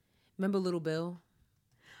Remember Little Bill?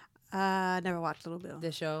 I never watched Little Bill.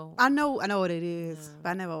 The show? I know what it is, but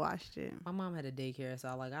I never watched it. My mom had a daycare, so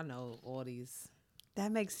I know all these.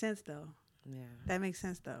 That makes sense, though. Yeah. That makes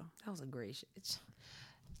sense, though. That was a great shit.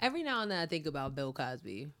 Every now and then I think about Bill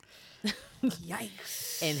Cosby.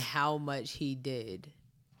 Yikes. And how much he did.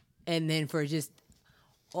 And then for just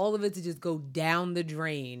all of it to just go down the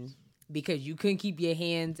drain because you couldn't keep your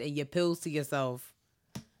hands and your pills to yourself.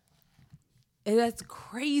 And that's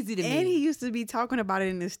crazy to me. And he used to be talking about it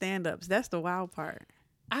in his stand-ups. That's the wild part.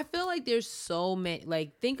 I feel like there's so many.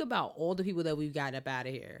 Like, think about all the people that we've got up out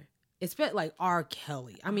of here. It's like R.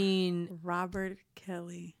 Kelly. I mean, Robert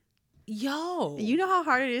Kelly. Yo. You know how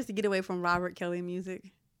hard it is to get away from Robert Kelly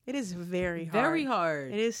music? It is very hard. Very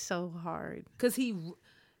hard. It is so hard. Because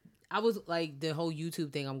I was like, the whole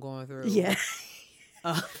YouTube thing I'm going through. Yeah.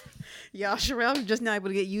 Y'all, Sherelle just now able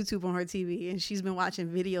to get YouTube on her TV, and she's been watching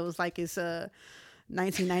videos like it's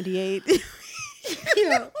 1998.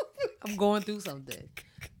 Yeah. I'm going through something.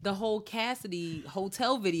 The whole Cassidy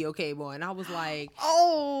hotel video came on. I was like,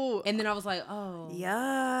 oh. And then I was like, oh.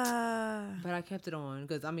 Yeah. But I kept it on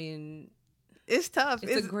because, I mean, it's tough.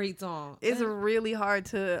 It's a great song. It's really hard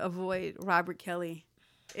to avoid Robert Kelly.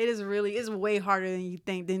 It's way harder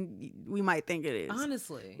than we might think it is.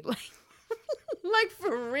 Honestly. Like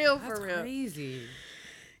for real, That's for real. Crazy.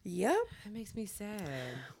 Yep. That makes me sad.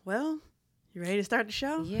 Well, you ready to start the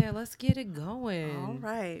show? Yeah, let's get it going. All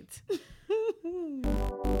right.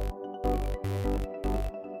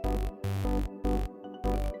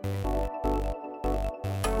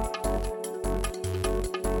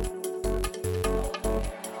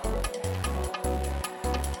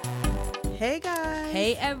 Hey guys.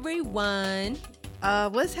 Hey everyone.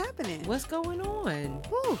 What's happening? What's going on?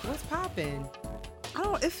 Woo. What's popping?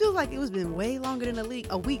 It feels like it's been way longer than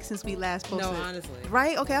a week since we last posted. No, honestly.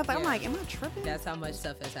 Right? Okay, I'm like, am I tripping? That's how much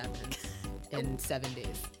stuff has happened in 7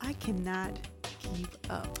 days. I cannot keep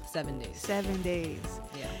up. 7 days. 7 days.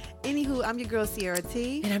 Yeah. Anywho, I'm your girl Sierra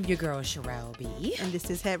T. And I'm your girl Sherelle B. And this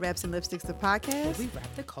is Head Wraps and Lipsticks, the podcast. Where we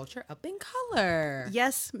wrap the culture up in color.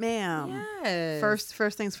 Yes, ma'am. Yes.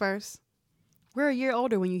 First things first. We're a year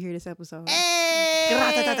older when you hear this episode. Hey!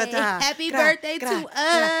 Happy birthday to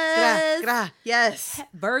us. Yes.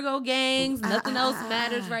 Virgo gangs. Nothing else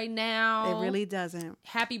matters right now. It really doesn't.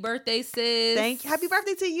 Happy birthday, sis. Happy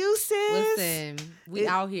birthday to you, sis. Listen, we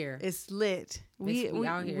out here. It's lit. We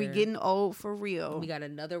out here. We getting old for real. We got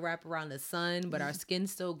another wrap around the sun, but our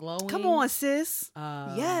skin's still glowing. Come on, sis.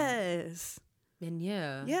 Yes. And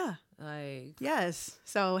yeah. Yeah. Like, yes.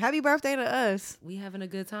 So happy birthday to us. We having a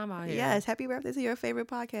good time out here. Yes. Happy birthday to your favorite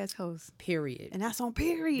podcast host. Period. And that's on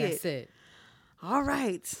period. That's it. All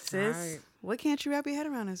right, sis. All right. What can't you wrap your head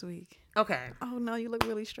around this week? Okay. Oh, no, you look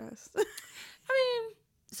really stressed. I mean,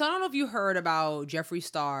 so I don't know if you heard about Jeffree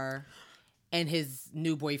Star and his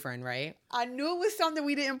new boyfriend, right? I knew it was something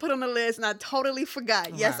we didn't put on the list, and I totally forgot.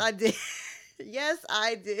 Okay. Yes, I did. Yes,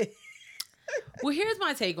 I did. Well, here's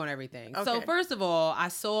my take on everything. Okay. So first of all, I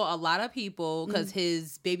saw a lot of people because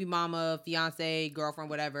his baby mama, fiance, girlfriend,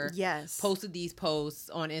 whatever, yes, posted these posts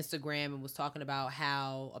on Instagram and was talking about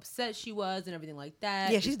how upset she was and everything like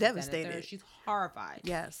that. Yeah, she's devastated. She's horrified.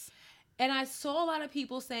 Yes. And I saw a lot of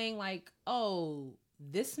people saying like, oh,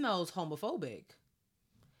 this smells homophobic.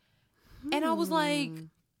 And I was like,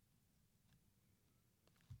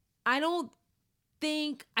 I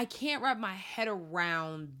can't wrap my head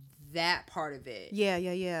around that part of it. Yeah.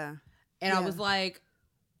 And I was like,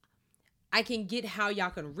 I can get how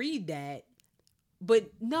y'all can read that, but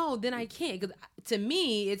no, then I can't. Because to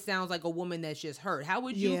me, it sounds like a woman that's just hurt. How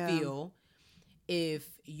would you feel if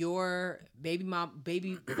your baby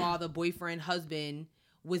father, boyfriend, husband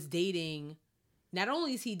was dating? Not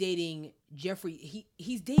only is he dating Jeffree,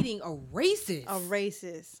 he's dating a racist. A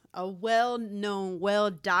racist. A well-known,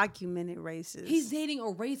 well-documented racist. He's dating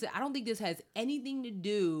a racist. I don't think this has anything to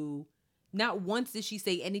do. Not once did she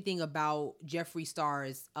say anything about Jeffree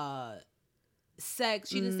Star's sex.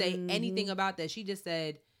 She didn't say anything about that. She just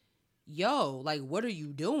said, yo, like, what are you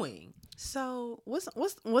doing? So what's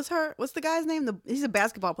the guy's name? He's a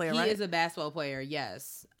basketball player, right? He is a basketball player,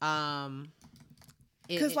 yes.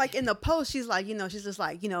 Because like in the post, she's like, she's just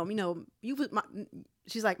like,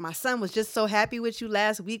 she's like, my son was just so happy with you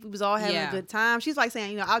last week. We was all having a good time. She's like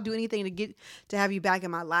saying, I'll do anything to have you back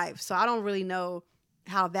in my life. So I don't really know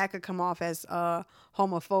how that could come off as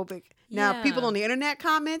homophobic. Now, people on the internet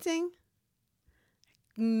commenting,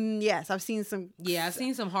 yes, I've seen some. Yeah, I've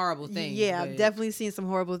seen some horrible things. Yeah, I've definitely seen some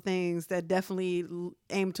horrible things that definitely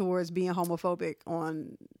aim towards being homophobic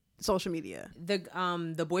on social media.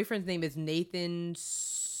 The boyfriend's name is Nathan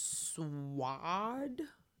Swad,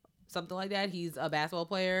 something like that. He's a basketball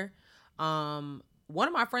player. One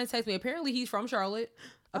of my friends texted me. Apparently, he's from Charlotte.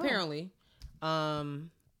 Apparently. I'm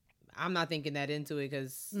not thinking that into it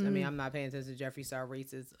because, I mean, I'm not paying attention to Jeffree Star.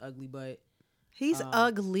 Racist, ugly, but... He's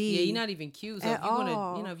ugly. Yeah, he's not even cute. So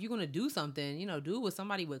if you're gonna do something, do it with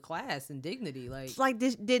somebody with class and dignity. Like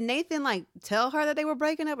did Nathan like tell her that they were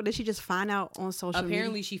breaking up, or did she just find out on social media?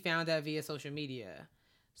 Apparently she found out via social media.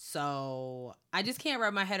 So I just can't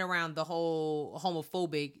wrap my head around the whole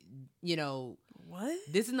homophobic, What?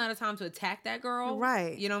 This is not a time to attack that girl.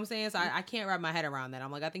 Right. You know what I'm saying? So I can't wrap my head around that.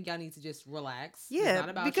 I'm like, I think y'all need to just relax. Yeah. It's not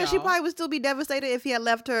about because y'all. she probably would still be devastated if he had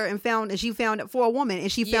left her and she found it for a woman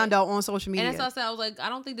and she found out on social media. And that's why I said, I was like, I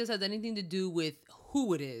don't think this has anything to do with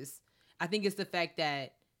who it is. I think it's the fact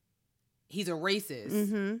that he's a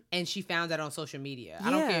racist and she found that on social media. Yeah.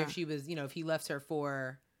 I don't care if she was, if he left her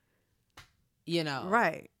for,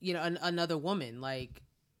 right. Another woman, like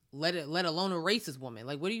let alone a racist woman.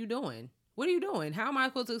 Like, what are you doing? What are you doing? How am I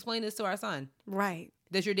supposed to explain this to our son? Right.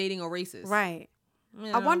 That you're dating a racist. Right.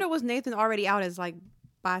 I wonder, was Nathan already out as like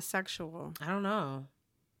bisexual? I don't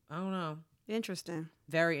know. Interesting.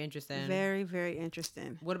 Very interesting. Very, very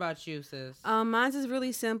interesting. What about you, sis? Mine's is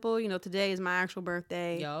really simple. Today is my actual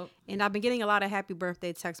birthday. Yup. And I've been getting a lot of happy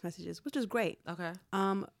birthday text messages, which is great. Okay.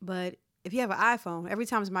 But if you have an iPhone, every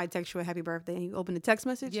time somebody texts you a happy birthday and you open the text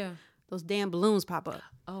message, those damn balloons pop up.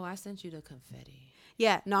 Oh, I sent you the confetti.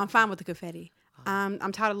 Yeah, no, I'm fine with the confetti.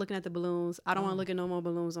 I'm tired of looking at the balloons. I don't want to look at no more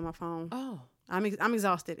balloons on my phone. Oh. I'm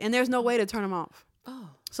exhausted. And there's no way to turn them off. Oh.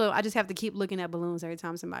 So I just have to keep looking at balloons every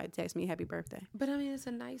time somebody texts me happy birthday. But I mean, it's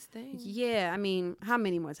a nice thing. Yeah, I mean, how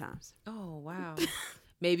many more times? Oh, wow.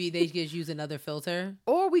 Maybe they just use another filter.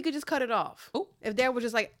 Or we could just cut it off. Oh. If there was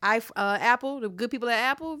just like Apple, the good people at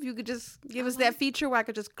Apple, if you could just give us that feature where I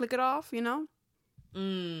could just click it off,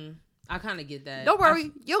 I kind of get that. Don't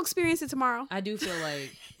worry. You'll experience it tomorrow. I do feel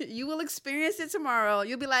like... You will experience it tomorrow.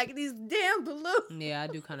 You'll be like, these damn balloons. Yeah, I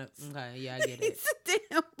do kind of... Okay, yeah, I get it. These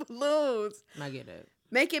damn balloons. I get it.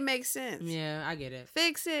 Make it make sense. Yeah, I get it.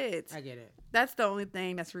 Fix it. I get it. That's the only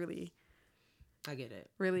thing that's really... I get it.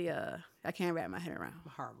 Really, I can't wrap my head around.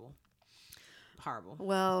 Horrible.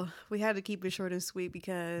 Well, we had to keep it short and sweet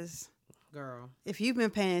because... Girl. If you've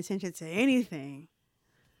been paying attention to anything...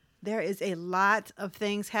 There is a lot of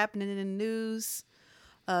things happening in the news,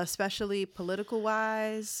 especially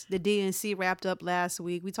political-wise. The DNC wrapped up last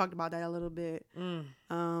week. We talked about that a little bit.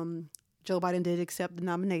 Joe Biden did accept the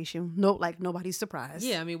nomination. Nobody's surprised.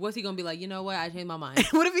 Yeah, I mean, what's he going to be like? You know what? I changed my mind.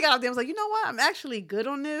 What if he got out there and was like, you know what? I'm actually good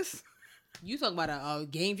on this. You talk about a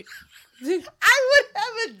game. I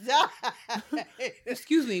would have died.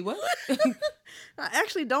 Excuse me, what? I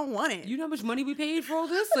actually don't want it. You know how much money we paid for all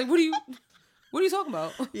this? Like, what are you talking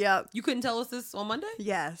about? Yeah. You couldn't tell us this on Monday?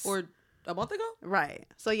 Yes. Or a month ago? Right.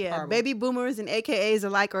 So, yeah, Horrible. Baby boomers and AKAs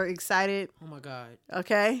alike are excited. Oh, my God.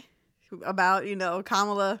 Okay? About,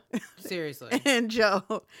 Kamala. Seriously. And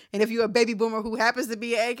Joe. And if you're a baby boomer who happens to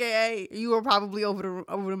be an AKA, you are probably over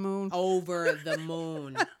the moon. Over the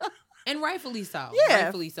moon. And rightfully so. Yeah,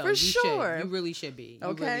 rightfully so. for sure. You really should be.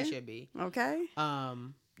 You really should be. Okay.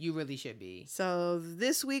 You really should be. So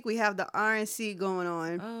this week we have the RNC going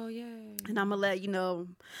on. Oh, yeah. And I'm going to let,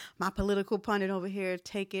 my political pundit over here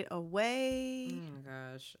take it away. Oh, my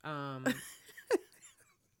gosh. Oh,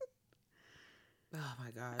 my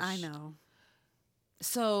gosh. I know.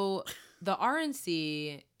 So the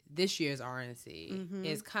RNC, this year's RNC,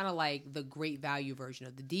 is kind of like the great value version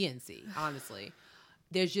of the DNC, honestly.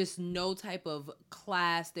 There's just no type of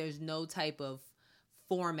class. There's no type of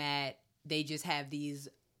format. They just have these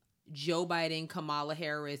Joe Biden, Kamala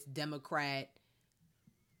Harris, Democrat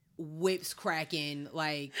whips cracking,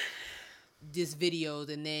 like, just videos.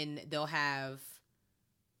 And then they'll have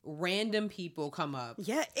random people come up.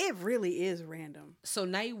 Yeah, it really is random. So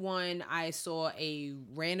night one, I saw a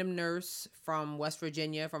random nurse from West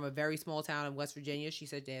Virginia, from a very small town in West Virginia. She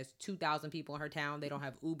said there's 2,000 people in her town. They don't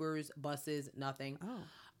have Ubers, buses, nothing.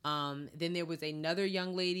 Oh. Then there was another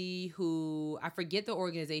young lady who, I forget the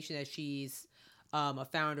organization that she's a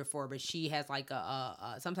founder for, but she has like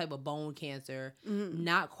a some type of bone cancer. Mm-hmm.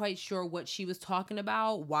 Not quite sure what she was talking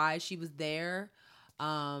about, why she was there.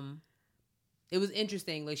 It was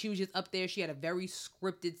interesting. Like, she was just up there. She had a very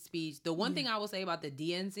scripted speech. The one thing I will say about the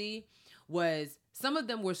DNC was some of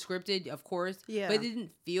them were scripted, of course, but it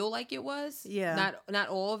didn't feel like it was. Yeah. Not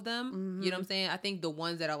all of them. You know what I'm saying? I think the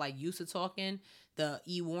ones that are like used to talking, the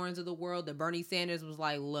E. Warrens of the world, the Bernie Sanders was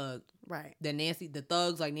like, look, right. The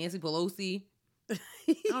thugs like Nancy Pelosi. I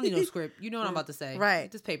don't need no script. You know what I'm about to say. Right.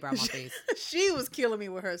 Get this paper out my face. She was killing me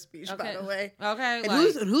with her speech, by the way. Okay. And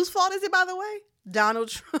whose fault is it, by the way? Donald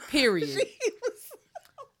Trump. Period.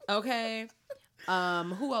 Okay.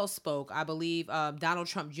 Who else spoke? I believe Donald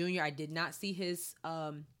Trump Jr. I did not see his.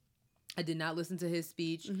 I did not listen to his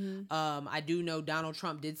speech. I do know Donald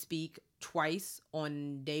Trump did speak twice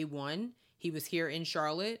on day one. He was here in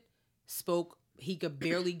Charlotte. Spoke. He could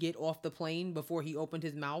barely get off the plane before he opened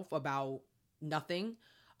his mouth about nothing.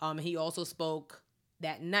 He also spoke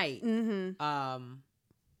that night.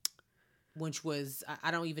 Which was, I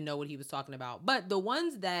don't even know what he was talking about. But the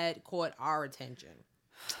ones that caught our attention.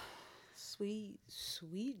 Sweet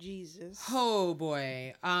Jesus. Oh,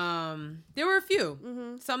 boy. There were a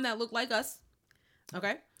few. Some that looked like us.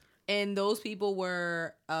 Okay. And those people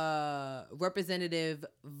were Representative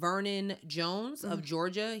Vernon Jones of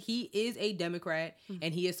Georgia. He is a Democrat,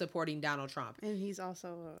 and he is supporting Donald Trump. And he's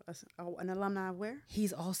also an alumni of where?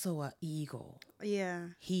 He's also an Eagle. Yeah.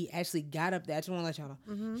 He actually got up there. I just want to let y'all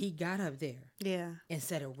know. He got up there. Yeah. And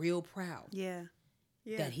said it real proud. Yeah.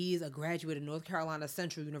 That he is a graduate of North Carolina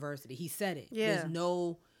Central University. He said it. Yeah. There's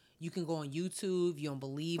no... You can go on YouTube. You don't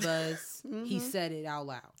believe us. He said it out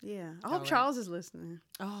loud. Yeah. I hope Charles is listening.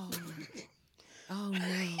 Oh no.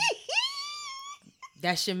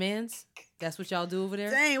 That's your man's? That's what y'all do over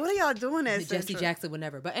there? Dang, what are y'all doing at Jesse Central? Jackson would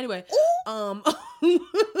never. But anyway.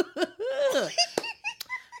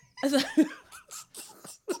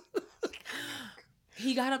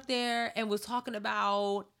 He got up there and was talking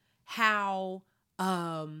about how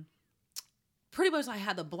pretty much like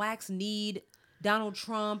how the blacks need Donald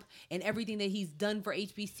Trump and everything that he's done for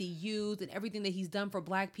HBCUs and everything that he's done for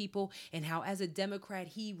black people, and how as a Democrat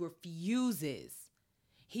he refuses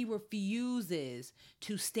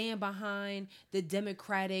to stand behind the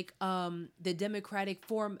Democratic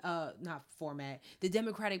platform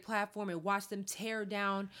and watch them tear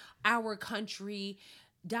down our country.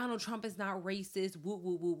 Donald Trump is not racist. Woo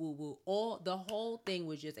woo woo woo woo. The whole thing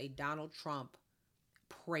was just a Donald Trump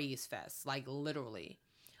praise fest, like literally.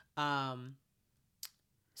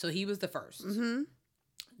 So he was the first.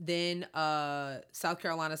 Then South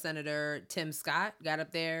Carolina Senator Tim Scott got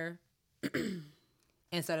up there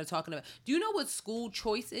and started talking about. Do you know what school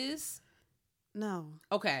choice is? No.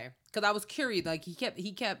 Okay, because I was curious. Like he kept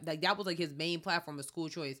like that was like his main platform of school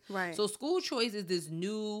choice. Right. So school choice is this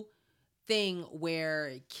new thing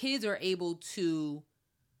where kids are able to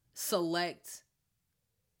select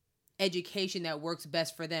education that works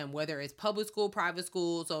best for them, whether it's public school, private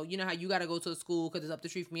school. So you know how you got to go to a school because it's up the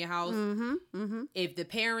street from your house. If the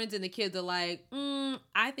parents and the kids are like,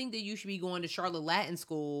 I think that you should be going to Charlotte Latin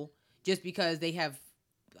School just because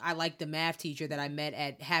I like the math teacher that I met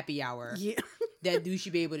at happy hour. Yeah. That you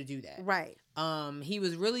should be able to do that. Right. He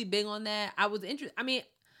was really big on that. I was interested. I mean,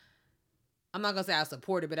 I'm not gonna say I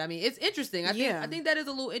support it, but I mean it's interesting. I think that is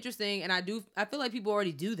a little interesting, and I feel like people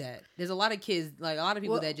already do that. There's a lot of kids, like a lot of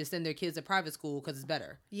people that just send their kids to private school because it's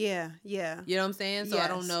better. Yeah. You know what I'm saying? So yes. I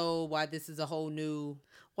don't know why this is a whole new.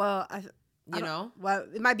 Well, Well,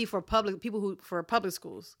 it might be for public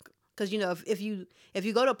schools, because if you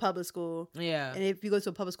go to a public school, and if you go to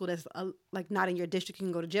a public school that's like not in your district, you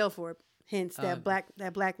can go to jail for it. Hence that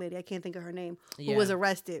black lady, I can't think of her name, who was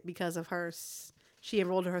arrested because of her. She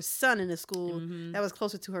enrolled her son in a school that was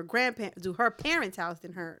closer to her parents' house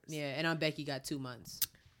than hers. Yeah, and Aunt Becky got 2 months.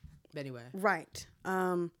 But anyway, right.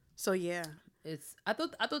 So yeah, I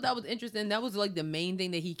thought that was interesting. That was like the main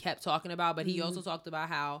thing that he kept talking about. But he also talked about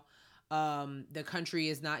how the country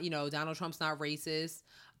is not, Donald Trump's not racist,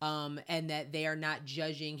 and that they are not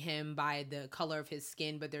judging him by the color of his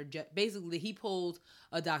skin, but they're basically he pulled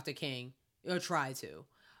a Dr. King or tried to.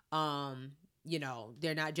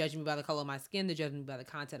 They're not judging me by the color of my skin. They're judging me by the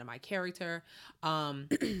content of my character.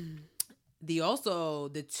 The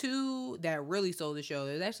two that really sold the show,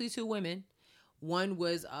 there's actually two women. One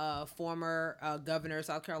was former governor of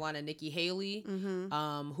South Carolina, Nikki Haley,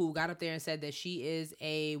 who got up there and said that she is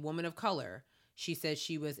a woman of color. She said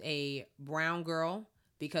she was a brown girl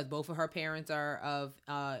because both of her parents are of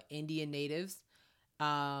Indian natives.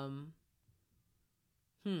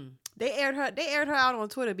 They aired her out on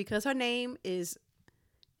Twitter because her name is,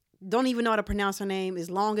 don't even know how to pronounce her name, is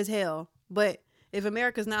long as hell. But if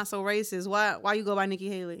America's not so racist, why you go by Nikki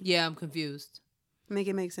Haley? Yeah, I'm confused. Make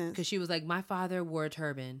it make sense. Because she was like, my father wore a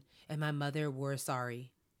turban and my mother wore a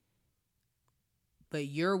sari. But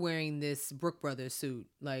you're wearing this Brooke Brothers suit.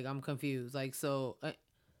 Like, I'm confused. Like,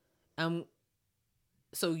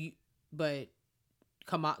 but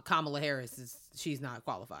Kamala Harris she's not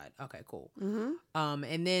qualified. Okay, cool.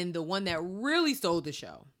 And then the one that really stole the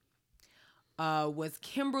show was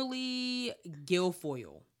Kimberly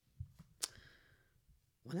Guilfoyle.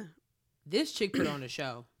 What? This chick put on a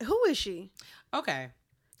show. Who is she? Okay,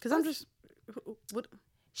 because I'm just what.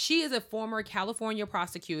 She is a former California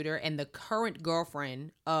prosecutor and the current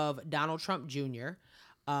girlfriend of Donald Trump Jr.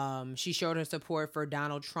 She showed her support for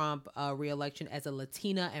Donald Trump re-election as a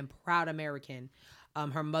Latina and proud American.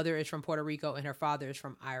 Her mother is from Puerto Rico and her father is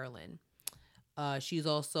from Ireland. She's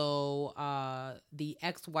also the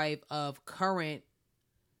ex-wife of current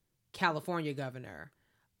California governor.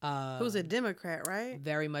 Who's a Democrat, right?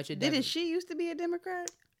 Very much a Democrat. Didn't she used to be a Democrat?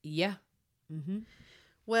 Yeah. Mm-hmm.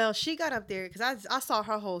 Well, she got up there because I saw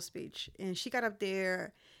her whole speech, and she got up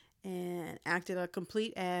there and acted a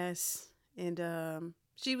complete ass. And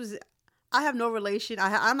she was, I have no relation.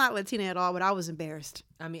 I'm not Latina at all, but I was embarrassed.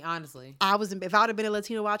 I mean, honestly. If I would have been a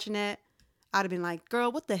Latina watching that, I'd have been like,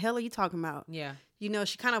 girl, what the hell are you talking about? Yeah. You know,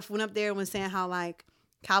 she kind of went up there and was saying how, like,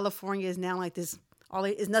 California is now like this,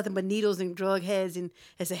 it's nothing but needles and drug heads, and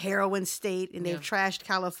it's a heroin state, and they've trashed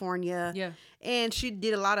California. Yeah. And she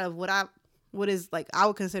did a lot of what is like I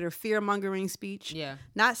would consider fear-mongering speech. Yeah.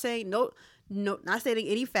 Not saying not stating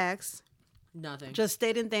any facts. Nothing. Just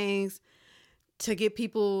stating things to get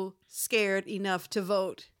people scared enough to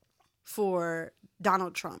vote for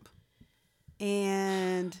Donald Trump.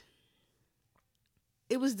 And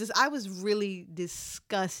it was this I was really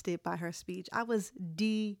disgusted by her speech. I was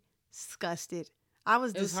disgusted. I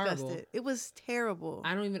was disgusted. Horrible. It was terrible.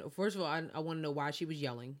 First of all, I want to know why she was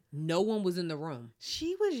yelling. No one was in the room.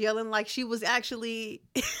 She was yelling like she was actually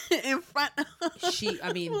in front of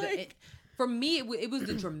for me, it was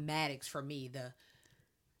the dramatics for me.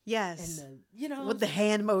 Yes. And with the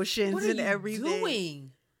hand motions and everything. What are you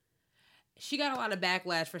doing? She got a lot of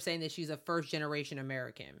backlash for saying that she's a first-generation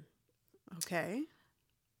American. Okay.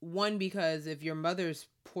 One, because if your mother's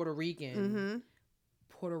Puerto Rican,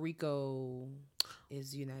 Puerto Rico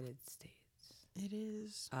is the United States. It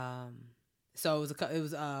is. So it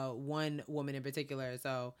was one woman in particular.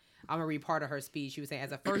 So I'm gonna read part of her speech. She was saying,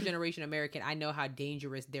 "As a first generation American, I know how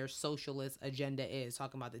dangerous their socialist agenda is."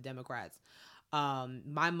 Talking about the Democrats.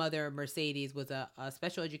 My mother, Mercedes, was a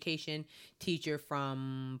special education teacher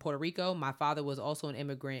from Puerto Rico. My father was also an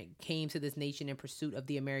immigrant, came to this nation in pursuit of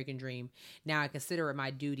the American dream. Now I consider it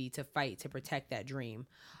my duty to fight to protect that dream.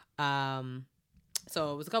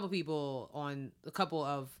 So it was a couple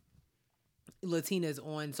of Latinas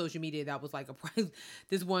on social media that was like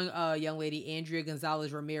this one young lady, Andrea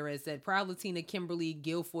Gonzalez Ramirez, said proud Latina Kimberly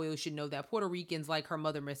Guilfoyle should know that Puerto Ricans like her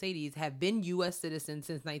mother Mercedes have been U.S. citizens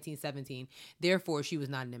since 1917. Therefore, she was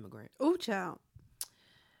not an immigrant. Ooh, child.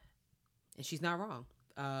 And she's not wrong,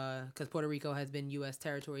 because Puerto Rico has been U.S.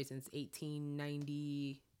 territory since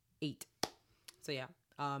 1898. So yeah,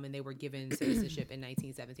 and they were given citizenship in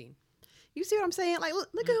 1917. You see what I'm saying? Like,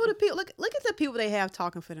 look at who the people. Look at the people they have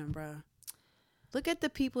talking for them, bro. Look at the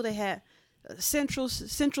people they have. Central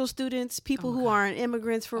students, people who aren't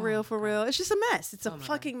immigrants for real. It's just a mess. It's a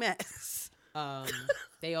fucking mess.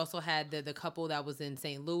 They also had the couple that was in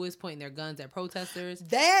St. Louis pointing their guns at protesters.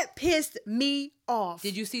 That pissed me off.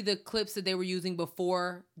 Did you see the clips that they were using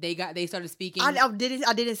before they started speaking? I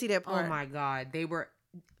didn't see that part. Oh my God,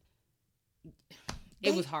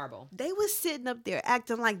 it was horrible. They was sitting up there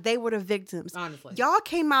acting like they were the victims. Honestly. Y'all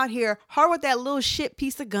came out here, her with that little shit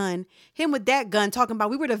piece of gun, him with that gun, talking about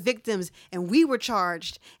we were the victims and we were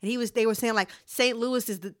charged. And they were saying like St. Louis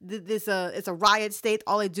is it's a riot state.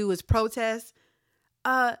 All they do is protest.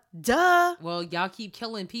 Duh. Well, y'all keep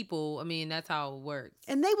killing people. I mean, that's how it works.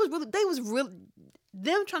 And them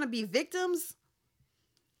trying to be victims.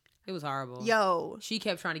 It was horrible. Yo. She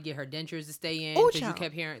kept trying to get her dentures to stay in. Ooh, because you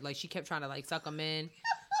kept hearing, like, she kept trying to, like, suck them in.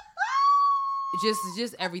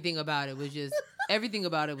 Just everything about it was ghetto.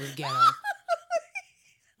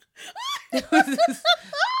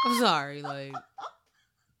 I'm sorry, like.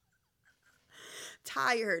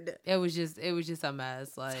 Tired. It was just a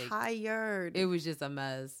mess. Like. Tired. It was just a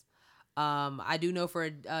mess. I do know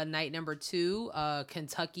for night number 2,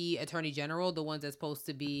 Kentucky Attorney General, the ones that's supposed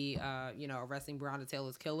to be, arresting Breonna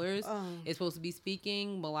Taylor's killers, is supposed to be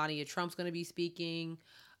speaking. Melania Trump's going to be speaking.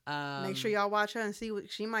 Make sure y'all watch her and see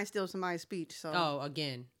what she might steal somebody's speech. So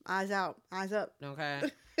again, eyes out, eyes up. Okay.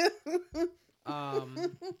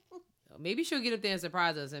 Maybe she'll get up there and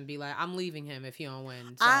surprise us and be like, "I'm leaving him if he don't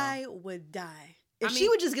win." So. I would die. If she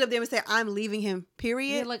would just get up there and say, "I'm leaving him,"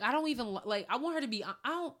 period. Yeah, like I don't even like. I want her to be. I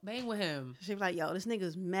don't bang with him. She'd be like, "Yo, this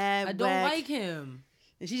nigga's mad. I don't like him."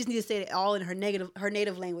 And she just needs to say it all in her native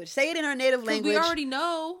language. Say it in her native language. We already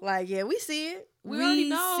know. Like, yeah, we see it. We already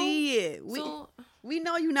know. See it. We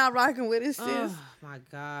know you're not rocking with it, sis. Oh my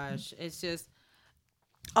gosh, it's just.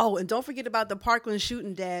 Oh, and don't forget about the Parkland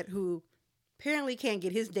shooting dad, who apparently can't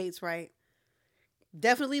get his dates right.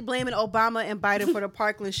 Definitely blaming Obama and Biden for the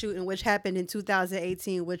Parkland shooting, which happened in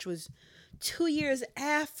 2018, which was 2 years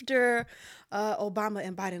after Obama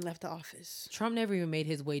and Biden left the office. Trump never even made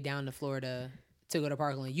his way down to Florida to go to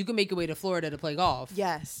Parkland. You can make your way to Florida to play golf.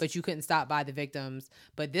 Yes. But you couldn't stop by the victims.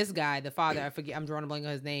 But this guy, the father, I forget, I'm drawing a blank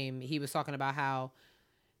on his name. He was talking about how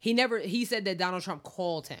he said that Donald Trump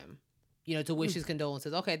called him, to wish his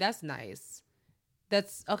condolences. Okay, that's nice.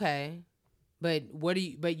 That's okay. But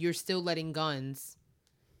you're still letting guns.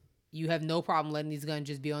 You have no problem letting these guns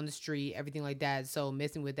just be on the street, everything like that. So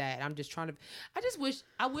messing with that. I'm just I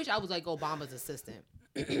wish I was like Obama's assistant.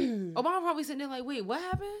 Obama probably sitting there like, wait, what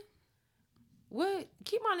happened? What?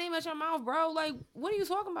 Keep my name out your mouth, bro. Like, what are you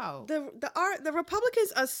talking about? The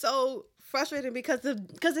Republicans are so frustrating because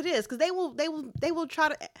they will try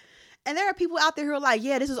to. And there are people out there who are like,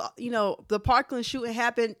 yeah, this is, the Parkland shooting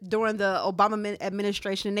happened during the Obama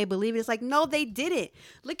administration, and they believe it. It's like, no, they didn't.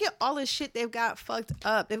 Look at all the shit they've got fucked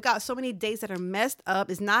up. They've got so many dates that are messed up.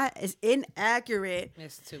 It's inaccurate.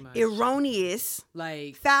 It's too much. Erroneous.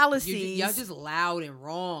 Like, fallacies. Y'all just loud and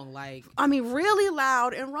wrong. Like, I mean, really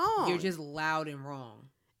loud and wrong. You're just loud and wrong.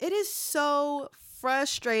 It is so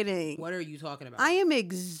frustrating. What are you talking about? I am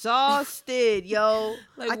exhausted, yo.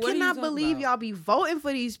 Like, I cannot believe y'all be voting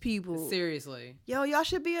for these people. Seriously. Yo, y'all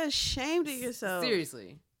should be ashamed of yourself.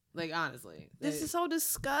 Seriously. Like, honestly. This is so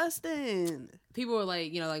disgusting. People were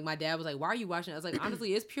like, like my dad was like, why are you watching it? I was like,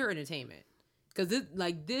 honestly, it's pure entertainment. Because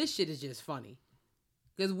this shit is just funny.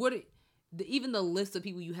 Because even the list of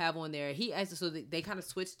people you have on there, he asked, so they kind of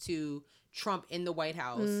switched to Trump in the White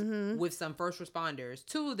House with some first responders.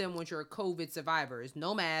 2 of them, which are COVID survivors,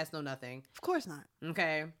 no mask, no nothing. Of course not.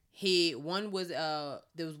 Okay.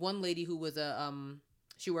 There was one lady who was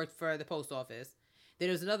she worked for the post office. Then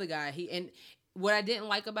there was another guy. And what I didn't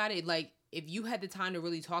like about it, like, if you had the time to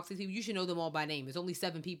really talk to people, you should know them all by name. There's only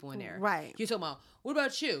 7 people in there. Right. You're talking about, what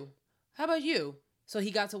about you? How about you? So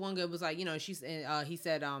he got to one girl, was like, he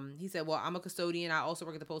said, well, I'm a custodian. I also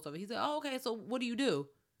work at the post office. He said, oh, okay. So what do you do?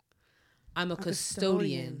 I'm a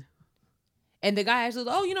custodian. And the guy actually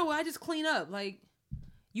was, oh, I just clean up. Like,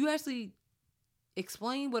 you actually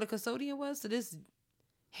explain what a custodian was to this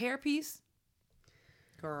hairpiece?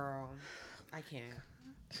 Girl, I can't.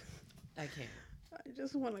 I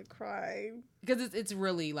just want to cry. Because it's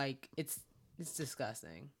really, like, it's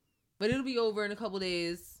disgusting. But it'll be over in a couple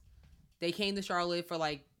days. They came to Charlotte for,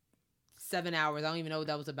 like, 7 hours. I don't even know what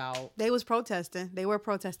that was about. They was protesting. They were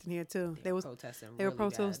protesting here too. They were protesting. They were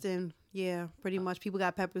protesting. Bad. Yeah, pretty much. People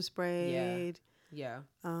got pepper sprayed. Yeah.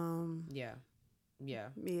 Yeah.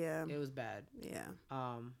 It was bad. Yeah.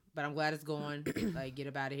 But I'm glad it's gone. Like, get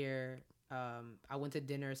up out of here. I went to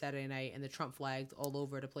dinner Saturday night and the Trump flags all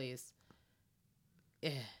over the place.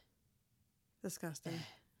 Disgusting.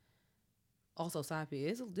 Also, side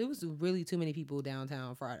piece, there was really too many people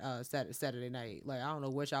downtown for Saturday night. Like, I don't know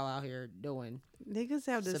what y'all out here doing. Niggas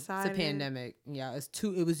have decided. It's a pandemic. Yeah,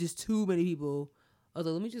 it was just too many people. I was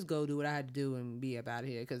like, let me just go do what I had to do and be up out of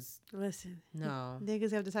here. Cause listen, no,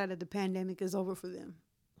 niggas have decided the pandemic is over for them.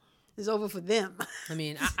 It's over for them. I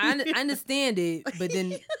mean, I understand it, but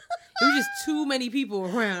then it was just too many people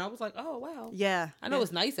around. I was like, oh wow. Yeah, I know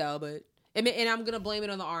it's nice out, but and I'm gonna blame it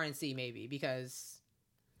on the RNC maybe because.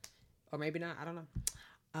 Or maybe not. I don't know.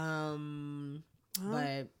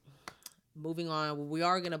 But moving on, we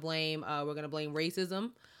are gonna blame. We're gonna blame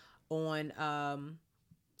racism on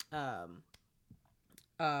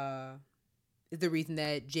the reason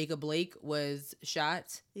that Jacob Blake was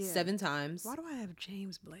shot 7 times. Why do I have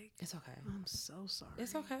James Blake? It's okay. I'm so sorry.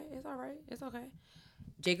 It's okay. It's all right. It's okay.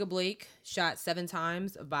 Jacob Blake shot 7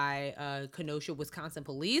 times by Kenosha, Wisconsin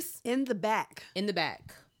police. In the back.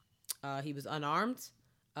 He was unarmed.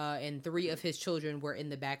 And 3 of his children were in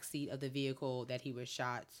the back seat of the vehicle that he was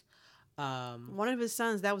shot. One of his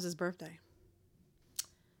sons, that was his birthday.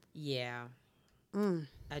 Yeah.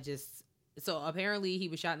 So apparently he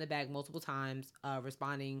was shot in the back multiple times,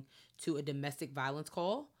 responding to a domestic violence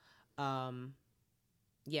call.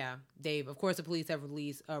 Yeah, Dave, of course the police have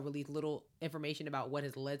released little information about what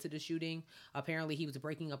has led to the shooting. Apparently he was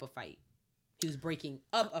breaking up a fight.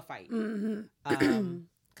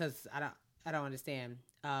 Because I don't understand.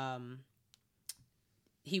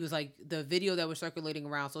 He was like, the video that was circulating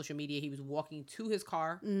around social media, he was walking to his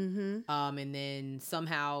car. And then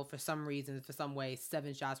somehow, for some reason, for some way,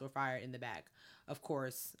 7 shots were fired in the back. Of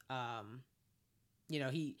course, the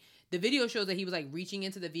video shows that he was like reaching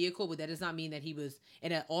into the vehicle, but that does not mean that he was,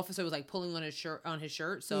 and an officer was like pulling on his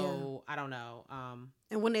shirt. So I don't know.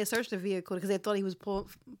 And when they searched the vehicle, because they thought he was pulling,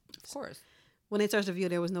 of course, when they searched the vehicle,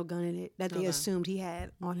 there was no gun in it that they assumed he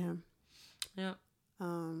had on him. Yep.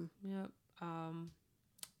 Yep.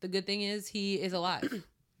 The good thing is he is alive.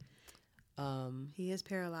 He is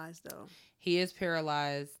paralyzed though. He is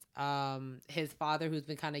paralyzed. His father, who's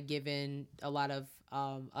been kind of given a lot of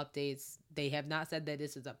updates, they have not said that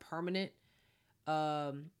this is a permanent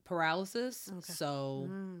paralysis. Okay. So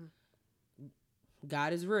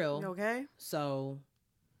God is real. Okay. So,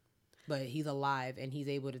 but he's alive and he's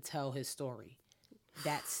able to tell his story.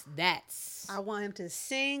 That's. I want him to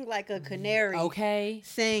sing like a canary. Okay.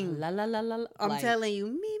 Sing. La la la la. I'm telling you,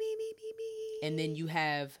 me. And then you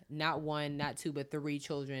have not one, not two, but 3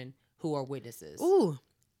 children who are witnesses. Ooh.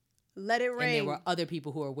 Let it rain. And there were other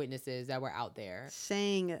people who are witnesses that were out there.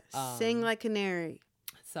 Sing like canary.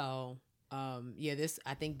 So, I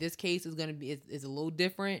think this case is gonna be is a little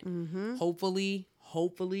different. Mm-hmm. Hopefully,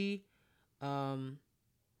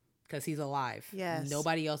 because he's alive. Yes.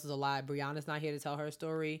 Nobody else is alive. Brianna's not here to tell her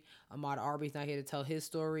story. Ahmaud Arbery's not here to tell his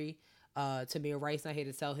story. Tamir Rice's not here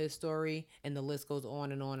to tell his story, and the list goes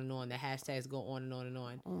on and on and on. The hashtags go on and on and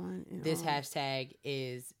on. This hashtag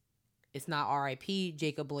is. It's not R.I.P.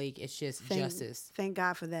 Jacob Blake. It's just justice. Thank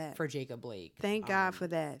God for that. For Jacob Blake. Thank God for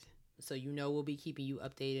that. So we'll be keeping you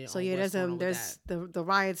updated. So there's the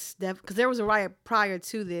riots because there was a riot prior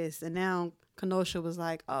to this, and now Kenosha was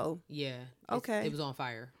like, oh yeah, okay, it was on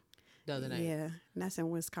fire the other night. Yeah, and that's in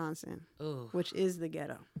Wisconsin, which is the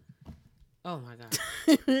ghetto. Oh my God,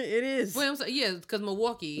 it is. Well, because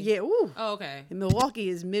Milwaukee. Yeah. Ooh. Oh, okay. And Milwaukee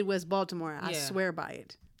is Midwest Baltimore. I swear by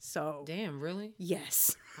it. So. Damn, really?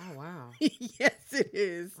 Yes. Oh wow. Yes, it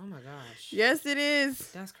is. Oh my gosh. Yes, it is.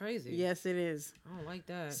 That's crazy. Yes, it is. I don't like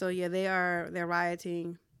that. So yeah, they're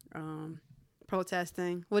rioting,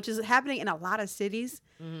 protesting, which is happening in a lot of cities,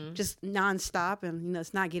 just nonstop, and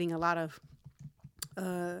it's not getting a lot of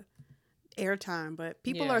airtime, but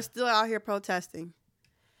people are still out here protesting.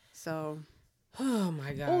 So. Oh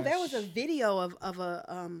my gosh. Oh, there was a video of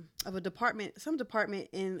a department, some department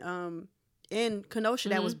in Kenosha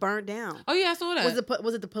that was burnt down. Oh yeah, I saw that.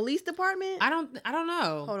 Was it the police department? I don't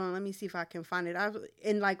know. Hold on, let me see if I can find it.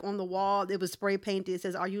 On the wall, it was spray painted. It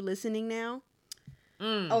says, "Are you listening now?"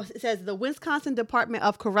 Oh, it says the Wisconsin Department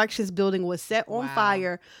of Corrections building was set on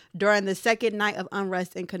fire during the second night of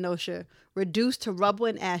unrest in Kenosha. Reduced to rubble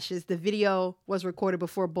and ashes, the video was recorded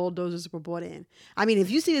before bulldozers were brought in. I mean, if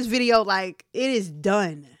you see this video, like, it is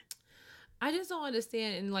done. I just don't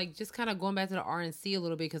understand, and just kind of going back to the RNC a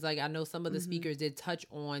little bit, because I know some of the speakers did touch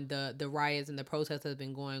on the riots and the protests that have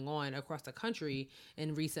been going on across the country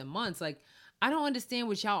in recent months. I don't understand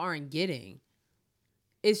what y'all aren't getting.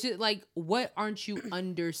 It's just what aren't you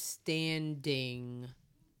understanding?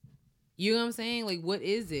 You know what I'm saying? What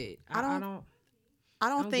is it? I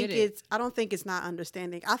don't think it's not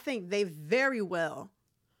understanding. I think they very well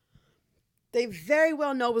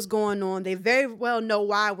know what's going on. They very well know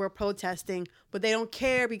why we're protesting, but they don't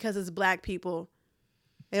care because it's black people.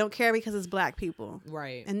 They don't care because it's black people.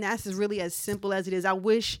 Right. And that's really as simple as it is. I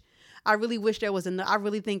really wish there was I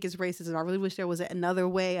really think it's racism. I really wish there was another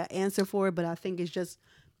way, an answer for it, but I think it's just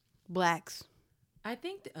blacks. I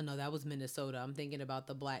think no, that was Minnesota. I'm thinking about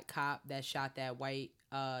the black cop that shot that white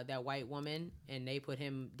woman, and they put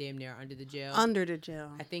him damn near under the jail. Under the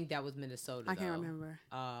jail. I think that was Minnesota. I can't remember.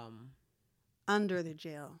 Under the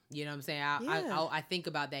jail. You know what I'm saying? I think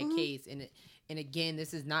about that case, and again,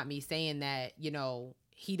 this is not me saying that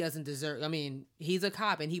he doesn't deserve. I mean, he's a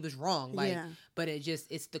cop and he was wrong. But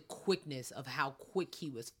it's the quickness of how quick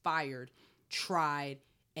he was fired, tried,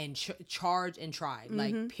 and charged and tried.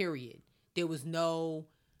 Period. There was no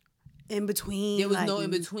in between. There was no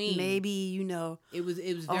in between. Maybe it was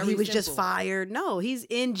very he was simple. just fired. No, he's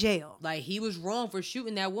in jail. He was wrong for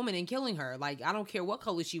shooting that woman and killing her. I don't care what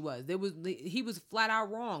color she was. He was flat out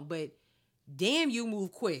wrong. But damn, you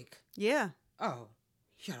move quick. Yeah. Oh,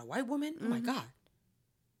 you shot a white woman? Oh my God.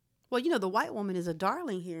 Well, the white woman is a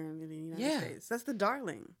darling here in the United States. That's the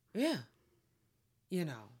darling. Yeah.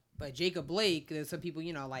 But Jacob Blake, there's some people,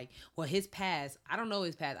 his past, I don't know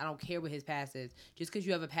his past. I don't care what his past is. Just because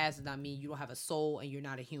you have a past does not mean you don't have a soul and you're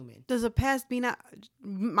not a human. Does a past be not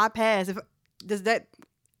my past? Does that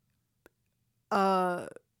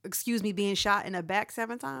excuse me being shot in the back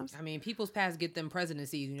 7 times? I mean, people's past get them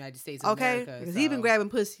presidencies in the United States of America. Because he's been grabbing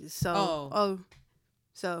pussies. So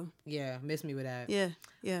So yeah, miss me with that. Yeah.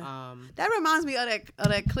 That reminds me of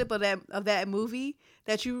that clip of that movie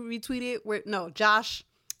that you retweeted. Josh,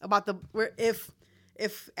 about if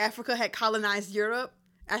Africa had colonized Europe.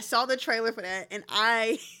 I saw the trailer for that, and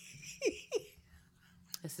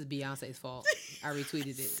This is Beyonce's fault. I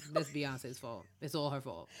retweeted it. This is Beyonce's fault. It's all her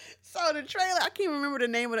fault. So the trailer, I can't remember the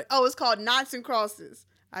name of it. Oh, it's called Knots and Crosses.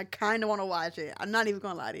 I kind of want to watch it. I'm not even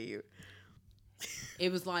gonna lie to you.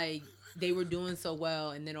 It was like they were doing so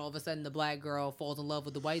well, and then all of a sudden the black girl falls in love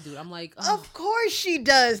with the white dude. I'm like, Of course she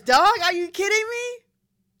does, dog. Are you kidding me?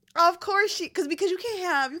 Of course because you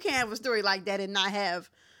can't have a story like that and not have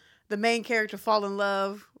the main character fall in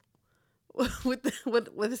love with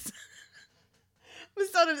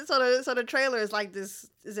so the trailer is like this.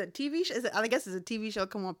 Is it a TV show? I guess it's a TV show.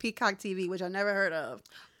 Come on, Peacock TV, which I never heard of.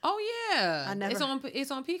 Oh yeah, It's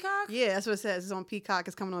on Peacock. Yeah, that's what it says. It's on Peacock.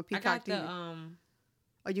 It's coming on Peacock TV.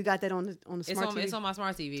 Oh, you got that on the smart TV? It's on my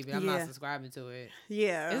smart TV, but I'm not subscribing to it.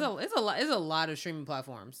 Yeah, it's a lot of streaming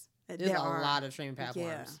platforms. There's a lot of streaming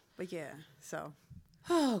platforms. Yeah, so.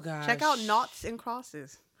 Oh gosh. Check out Noughts and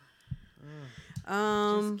Crosses.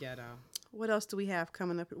 Just ghetto. What else do we have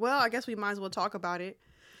coming up? Well, I guess we might as well talk about it.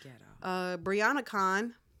 Ghetto.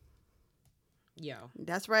 BriannaCon. Yo.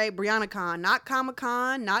 That's right, BriannaCon. Not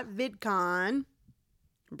Comic-Con, not VidCon.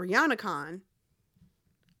 BriannaCon.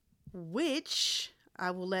 Which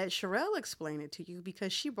I will let Sherelle explain it to you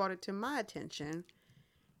because she brought it to my attention.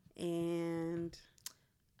 And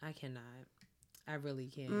I cannot. I really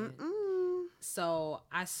can't. So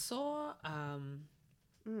I saw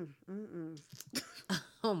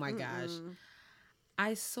oh my gosh.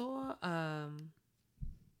 I saw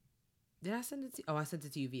did I send it to you? Oh, I sent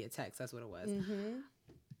it to you via text. That's what it was.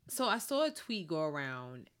 So I saw a tweet go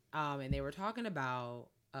around and they were talking about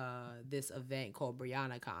this event called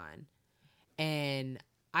BriannaCon. And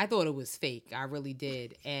I thought it was fake. I really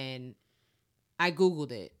did. And I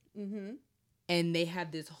Googled it. And they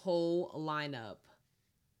had this whole lineup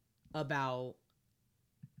about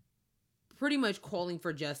pretty much calling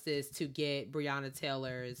for justice to get Breonna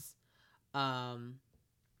Taylor's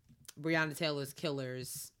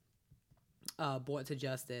killers brought to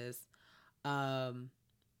justice.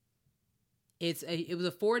 It was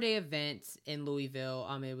a 4-day event in Louisville.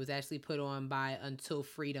 It was actually put on by Until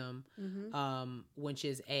Freedom, which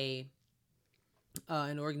is an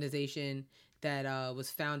organization that was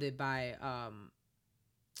founded by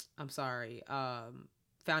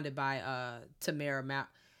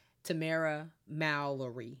Tamara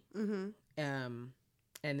Mallory. And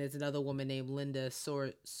there's another woman named Linda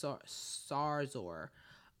Sarzour.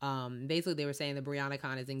 Basically, they were saying that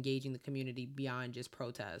BriannaCon is engaging the community beyond just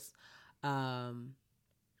protests.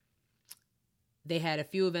 They had a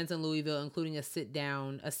few events in Louisville, including a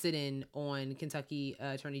sit-in on Kentucky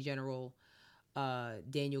Attorney General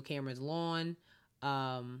Daniel Cameron's lawn.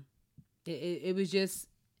 It was just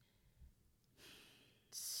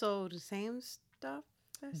so the same stuff.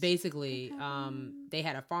 Basically, they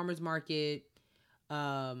had a farmer's market.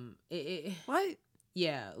 What?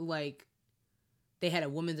 Yeah, like they had a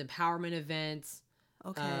women's empowerment event.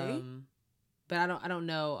 Okay. But I don't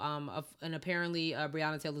know. And apparently,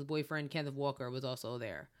 Breonna Taylor's boyfriend Kenneth Walker was also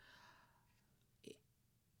there.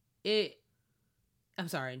 I'm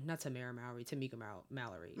sorry, not Tamara Mallory, Tamika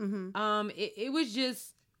Mallory. It was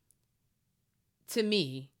just, to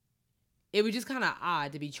me, it was just kind of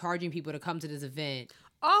odd to be charging people to come to this event.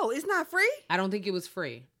 Oh, it's not free? I don't think it was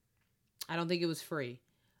free.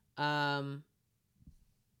 And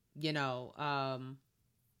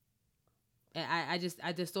I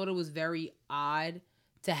just thought it was very odd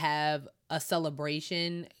to have a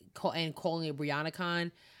celebration and calling it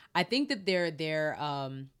BriannaCon. I think that they're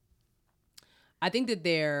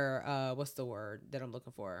what's the word that I'm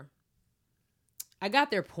looking for? I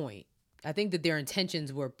got their point. I think that their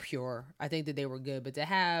intentions were pure. I think that they were good, but to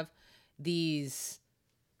have these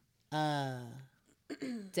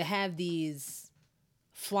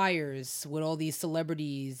flyers with all these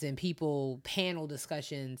celebrities and people, panel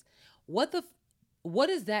discussions, what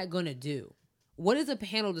is that going to do? What is a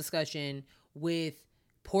panel discussion with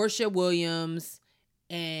Portia Williams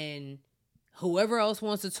and whoever else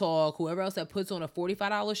wants to talk, whoever else that puts on a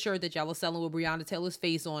 $45 shirt that y'all are selling with Breonna Taylor's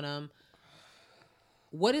face on them?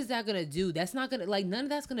 What is that going to do? That's not going to, none of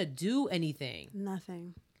that's going to do anything.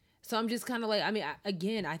 Nothing. So I'm just kind of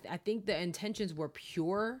I think the intentions were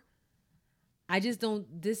pure. I just don't,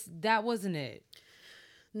 that wasn't it.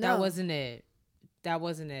 No. That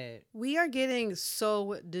wasn't it. We are getting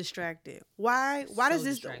so distracted. Why does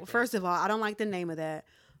this, first of all, I don't like the name of that.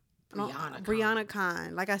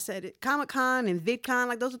 BriannaCon. Like I said, Comic-Con and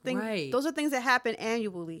VidCon, those are things, right. Those are things that happen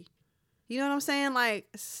annually. You know what I'm saying?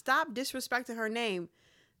 Stop disrespecting her name.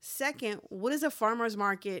 Second, what is a farmer's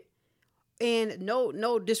market and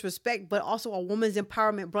no disrespect, but also a woman's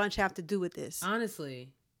empowerment brunch have to do with this? Honestly,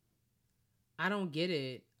 I don't get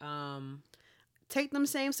it. Take them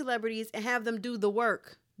same celebrities and have them do the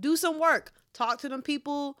work. Do some work. Talk to them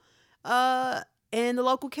people in the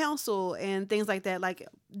local council and things like that.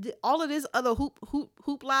 All of this other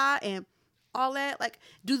hoopla and all that? Like,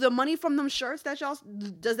 do the money from them shirts that y'all,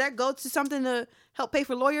 does that go to something to help pay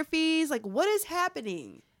for lawyer fees? Like, what is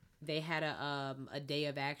happening? They had a day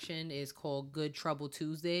of action. It's called Good Trouble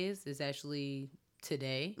Tuesdays. It's actually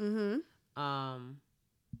today.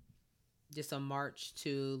 Just a march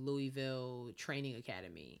to Louisville Training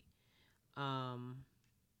Academy.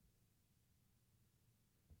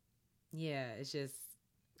 Yeah, it's just,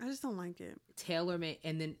 I just don't like it.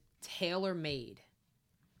 tailor-made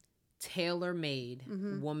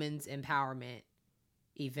women's empowerment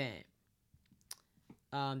event.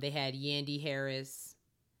 They had Yandy Harris.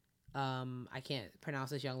 I can't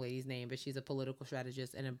pronounce this young lady's name, but she's a political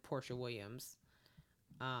strategist, and then Portia Williams.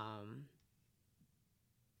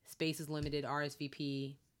 Space is limited,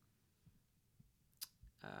 RSVP.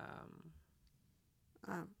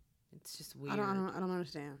 It's just weird. I don't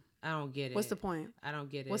understand. I don't get it. What's the point? I don't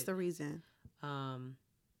get it. What's the reason?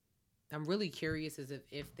 I'm really curious as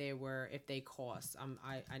if they cost.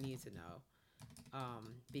 I need to know.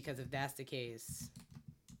 Because if that's the case,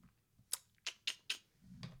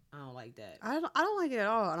 I don't like that. I don't like it at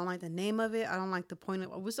all. I don't like the name of it. I don't like the point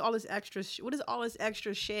of what's all this extra. What is all this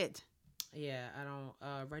extra shit? Yeah, I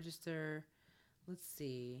don't register. Let's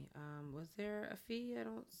see. Was there a fee?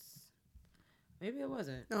 Maybe it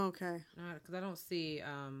wasn't. Okay. Because I don't see.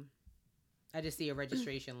 I just see a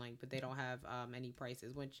registration link, but they don't have any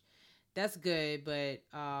prices, which that's good. But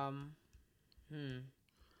I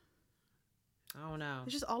don't know.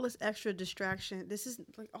 It's just all this extra distraction. This is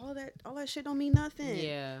like all that shit don't mean nothing.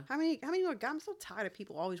 Yeah. How many more guys? I'm so tired of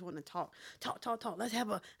people always wanting to talk. Let's have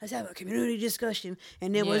a community discussion,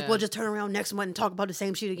 and then we'll just turn around next month and talk about the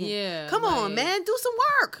same shit again. Yeah. Come on, man, do some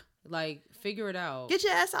work. Like, figure it out. Get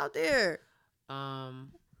your ass out there. How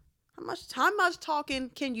much talking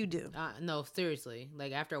can you do? No, seriously.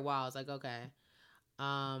 Like, after a while, it's like, okay.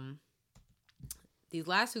 These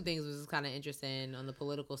last two things was just kind of interesting on the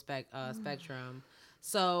political spectrum.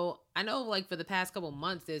 So I know, like, for the past couple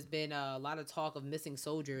months, there's been a lot of talk of missing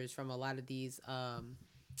soldiers from a lot of these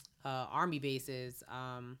army bases.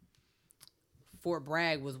 Fort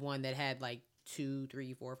Bragg was one that had like 2,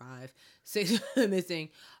 3, 4, 5, 6 missing.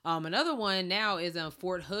 Another one now is in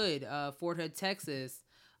Fort Hood, Texas.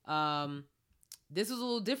 This is a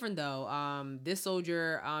little different though. This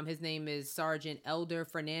soldier, his name is Sergeant Elder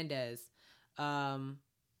Fernandez.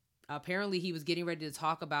 Apparently he was getting ready to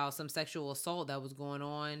talk about some sexual assault that was going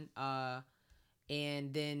on.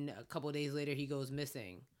 And then a couple of days later he goes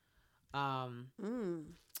missing.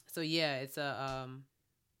 So yeah, it's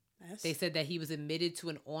they said that he was admitted to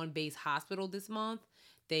an on-base hospital this month.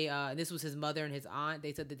 This was his mother and his aunt.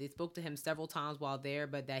 They said that they spoke to him several times while there,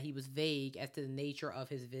 but that he was vague as to the nature of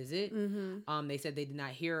his visit. They said they did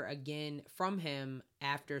not hear again from him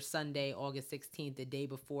after Sunday, August 16th, the day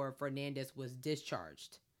before Fernandez was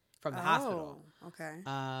discharged from the hospital. Okay.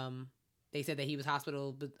 They said that he was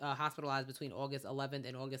hospitalized between August 11th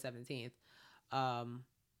and August 17th.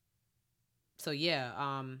 So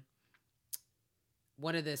yeah,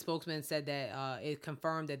 one of the spokesmen said that it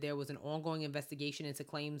confirmed that there was an ongoing investigation into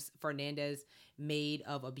claims Fernandez made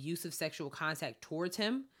of abusive sexual contact towards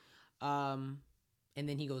him. And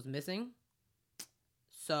then he goes missing.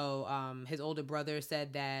 So his older brother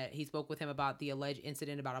said that he spoke with him about the alleged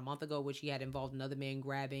incident about a month ago, which he had involved another man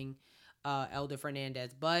grabbing Elder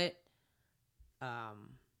Fernandez. But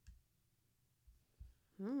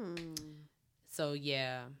so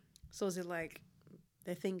yeah. So is it like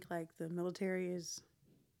they think like the military is...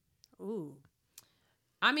 Ooh.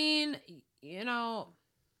 I mean, you know,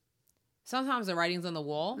 sometimes the writing's on the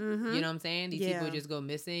wall. You know what I'm saying? These people just go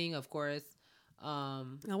missing, of course. I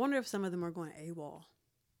wonder if some of them are going AWOL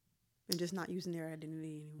and just not using their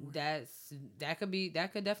identity anymore. That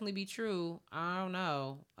could definitely be true. I don't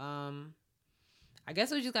know. I guess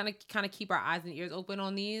we just gotta kind of keep our eyes and ears open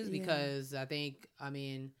on these because I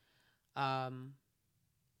mean, I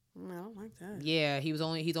don't like that. Yeah, he's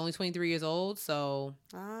only 23 years old, so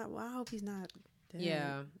well, I hope he's not dead.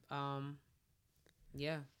 Yeah.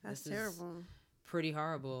 Yeah. That's terrible. Pretty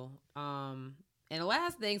horrible. And the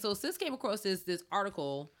last thing, so Sis came across this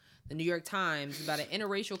article, the New York Times, about an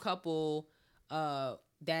interracial couple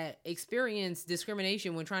that experienced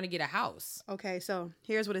discrimination when trying to get a house. Okay, so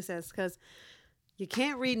here's what it says, because you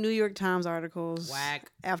can't read New York Times articles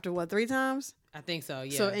after 3 times? I think so,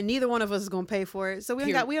 yeah. So, and neither one of us is going to pay for it. So we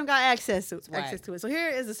don't got access to it. So here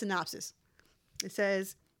is a synopsis. It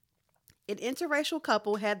says, an interracial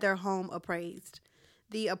couple had their home appraised.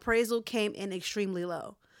 The appraisal came in extremely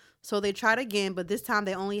low. So they tried again, but this time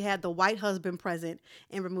they only had the white husband present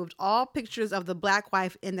and removed all pictures of the black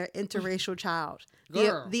wife and their interracial child.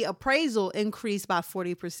 The appraisal increased by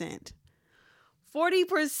 40%.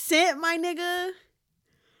 40%, my nigga.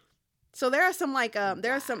 So there are some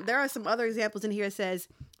there are some other examples in here. It says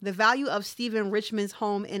the value of Stephen Richmond's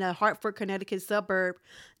home in a Hartford, Connecticut suburb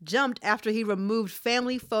jumped after he removed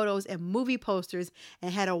family photos and movie posters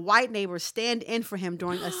and had a white neighbor stand in for him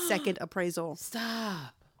during a second appraisal.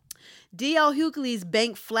 Stop. D.L. Hughley's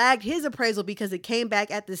bank flagged his appraisal because it came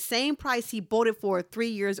back at the same price he bought it for 3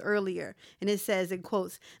 years earlier. And it says, in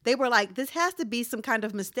quotes, they were like, this has to be some kind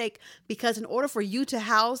of mistake because in order for your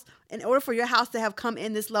house to have come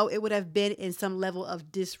in this low, it would have been in some level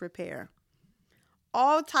of disrepair.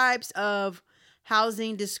 All types of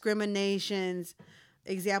housing discriminations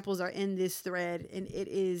examples are in this thread, and it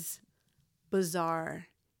is bizarre.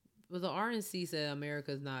 Well, the RNC said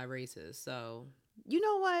America's not racist, so... You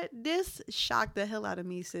know what? This shocked the hell out of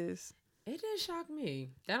me, sis. It did shock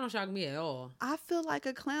me. That don't shock me at all. I feel like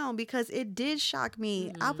a clown because it did shock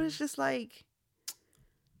me. I was just like,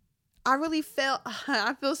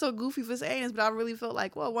 I feel so goofy for saying this, but I really felt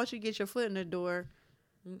like, well, once you get your foot in the door,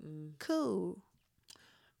 cool.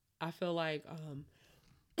 I feel like,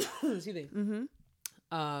 excuse me.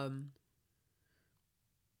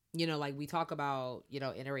 You know, like we talk about, you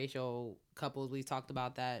know, interracial couples. We've talked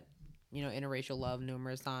about that. You know, interracial love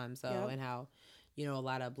numerous times. So, and how, you know, a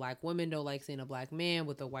lot of black women don't like seeing a black man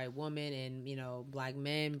with a white woman. And, you know, black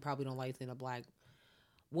men probably don't like seeing a black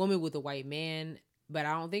woman with a white man. But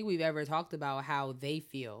I don't think we've ever talked about how they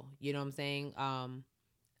feel. You know what I'm saying?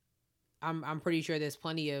 I'm pretty sure there's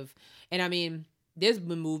plenty of, and I mean, there's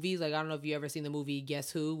been movies, like, I don't know if you ever seen the movie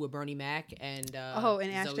Guess Who with Bernie Mac and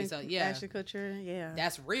Ashton Kutcher. Yeah.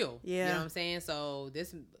 That's real. Yeah. You know what I'm saying? So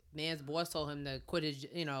this man's boss told him to quit his,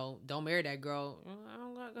 you know, don't marry that girl. I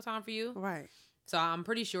don't got time for you. Right. So I'm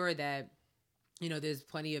pretty sure that, you know, there's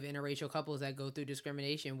plenty of interracial couples that go through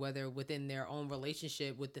discrimination, whether within their own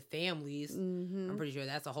relationship with the families. I'm pretty sure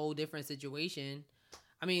that's a whole different situation.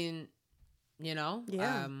 I mean, you know,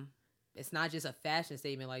 it's not just a fashion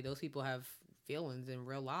statement. Like, those people have feelings in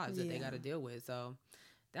real lives that they got to deal with. So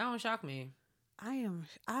that don't shock me. I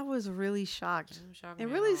was really shocked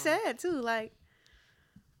and really sad too. Like,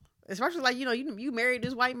 especially like, you know, you married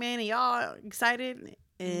this white man and y'all excited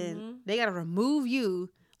and they got to remove you,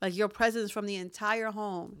 like, your presence from the entire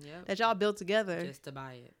home that y'all built together just to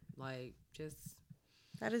buy it. Like, just,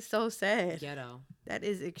 that is so sad. Ghetto. That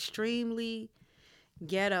is extremely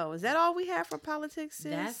ghetto. Is that all we have for politics,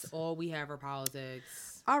 sis? That's all we have for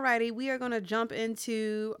politics. Alrighty, we are going to jump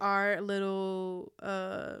into our little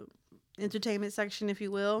entertainment section, if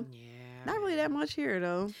you will. Yeah. Not really that much here,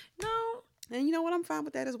 though. No. And you know what? I'm fine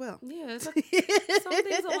with that as well. Yeah.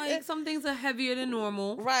 Some things are heavier than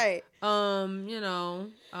normal. Right. You know,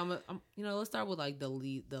 let's start with like the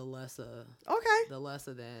lesser. Okay. The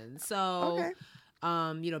lesser than. So, okay.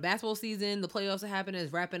 You know, basketball season, the playoffs are happening,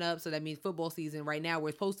 is wrapping up. So that means football season. Right now,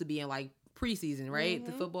 we're supposed to be in like preseason, right?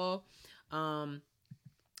 The football.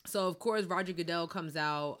 So of course, Roger Goodell comes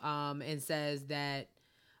out and says that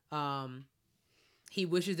he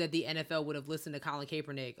wishes that the NFL would have listened to Colin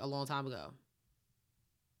Kaepernick a long time ago.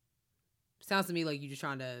 Sounds to me like you're just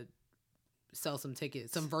trying to sell some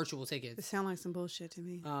tickets, some virtual tickets. It sounds like some bullshit to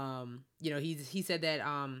me. You know, he said that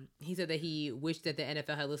he wished that the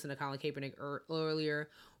NFL had listened to Colin Kaepernick earlier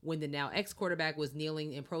when the now ex-quarterback was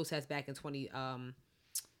kneeling in protest back in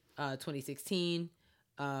 2016.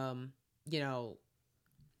 You know,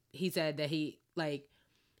 he said that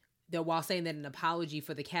that while saying that an apology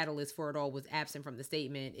for the catalyst for it all was absent from the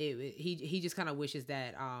statement, he just kind of wishes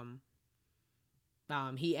that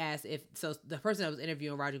he asked the person that was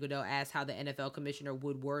interviewing Roger Goodell asked how the NFL commissioner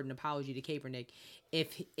would word an apology to Kaepernick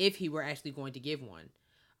if he were actually going to give one.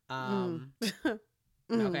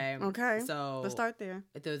 Okay. So let's start there.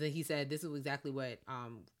 He said this is exactly what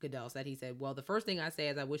Goodell said. He said, "Well, the first thing I say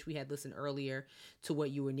is I wish we had listened earlier to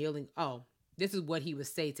what you were kneeling." Oh, this is what he would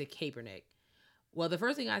say to Kaepernick. Well, the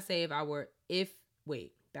first thing I say back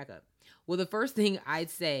up. Well, the first thing I'd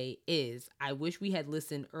say is I wish we had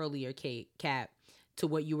listened earlier, Cap, to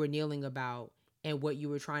what you were kneeling about and what you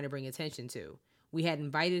were trying to bring attention to. We had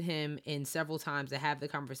invited him in several times to have the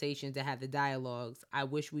conversations, to have the dialogues. I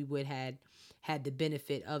wish we would had the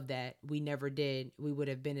benefit of that. We never did. We would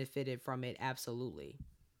have benefited from it. Absolutely.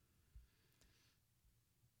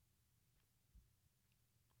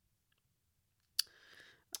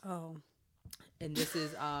 Oh. And this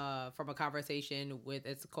is from a conversation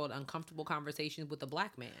it's called Uncomfortable Conversations with a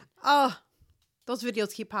Black Man. Oh, those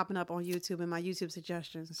videos keep popping up on YouTube in my YouTube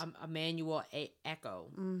suggestions. Emmanuel Echo.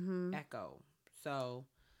 Echo. So,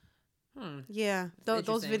 yeah,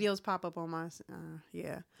 those videos pop up on my,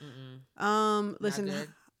 yeah. Listen, they're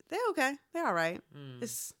okay. They're all right.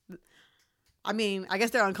 I mean, I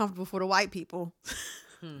guess they're uncomfortable for the white people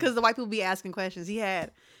because the white people be asking questions. He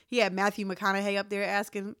had Matthew McConaughey up there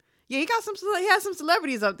asking. Yeah, he had some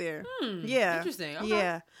celebrities up there. Yeah, interesting. Okay.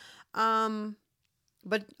 Yeah,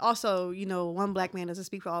 but also, one black man doesn't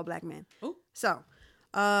speak for all black men. Ooh. So,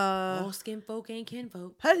 all skin folk ain't kin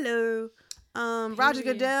folk. Hello, Roger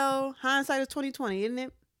Goodell. Hindsight is 2020, isn't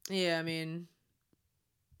it? Yeah, I mean,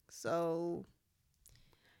 so.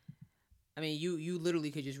 I mean, you literally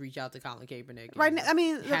could just reach out to Colin Kaepernick. Right now, I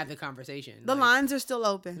mean, have the conversation. The lines are still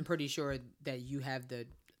open. I'm pretty sure that you have the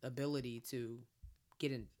ability to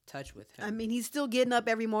get in touch with him. I mean, he's still getting up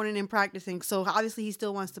every morning and practicing, so obviously he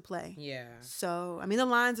still wants to play. Yeah. So, I mean, the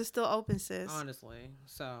lines are still open, sis. Honestly,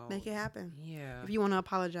 so make it happen. Yeah. If you want to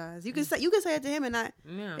apologize, you can say it to him and not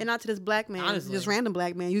to this black man, honestly. This random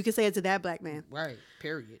black man. You can say it to that black man. Right.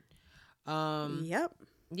 Period. Yep.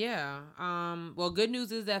 Yeah. Well, good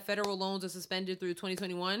news is that federal loans are suspended through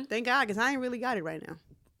 2021. Thank God, because I ain't really got it right now.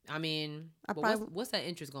 I mean, what's that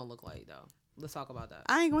interest gonna look like though? Let's talk about that.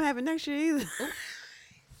 I ain't gonna have it next year either.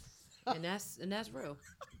 And that's real.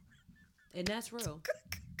 And that's real.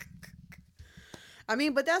 I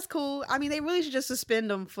mean, but that's cool. I mean, they really should just suspend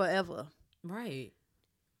them forever. Right.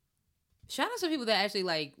 Shout out to people that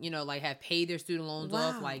actually have paid their student loans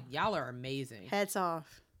off. Like, y'all are amazing. Hats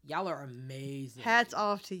off. Y'all are amazing. Hats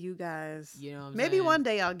off to you guys. You know what I'm Maybe saying? one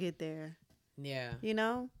day I'll get there. Yeah.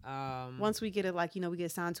 Once we get it, we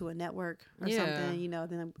get signed to a network or something,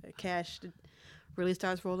 then cash really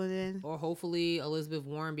starts rolling in. Or hopefully Elizabeth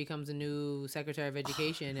Warren becomes a new Secretary of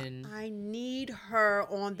Education. And I need her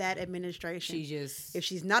on that administration. If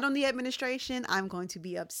she's not on the administration, I'm going to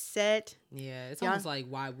be upset. Yeah. It's almost like,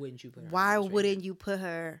 why wouldn't you put her? Why wouldn't you put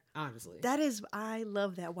her? Honestly. I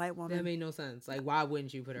love that white woman. That made no sense. Like, why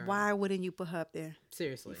wouldn't you put her? Why wouldn't you put her up there?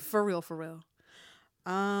 Seriously. For real.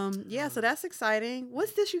 So that's exciting.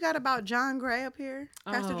 What's this you got about John Gray up here?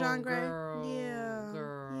 Pastor John Gray? Girl,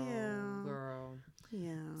 girl.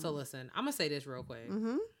 Yeah. So listen, I'm gonna say this real quick.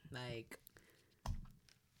 Mm-hmm. Like,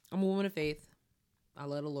 I'm a woman of faith. I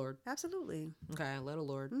love the Lord. Absolutely. Okay, I love the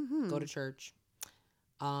Lord. Mm-hmm. Go to church.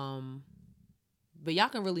 But y'all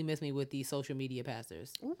can really miss me with these social media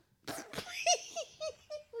pastors. Wait a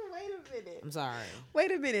minute. I'm sorry.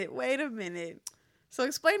 Wait a minute. So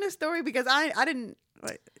explain the story, because I didn't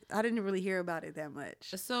really hear about it that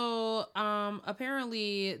much. So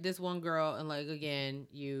apparently this one girl, and like again,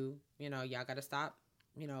 y'all gotta stop,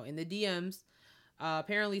 in the DMs.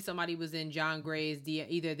 Apparently somebody was in John Gray's DM.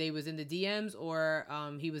 Either they was in the DMs or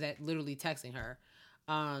he was literally texting her.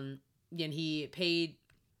 And he paid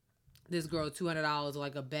this girl $200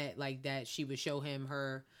 like a bet, like that she would show him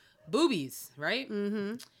her boobies, right?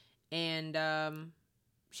 Mm-hmm. And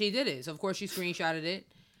she did it. So of course she screenshotted it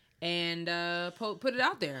and put it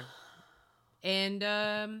out there. And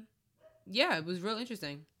it was real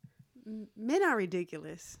interesting. Men are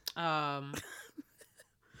ridiculous. Why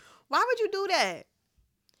would you do that?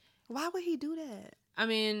 Why would he do that? I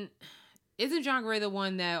mean, isn't John Gray the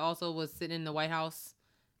one that also was sitting in the White House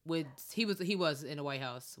with? He was in the White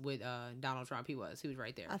House with Donald Trump. He was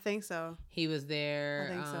right there. I think so. He was there.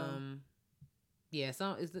 I think so. Yeah,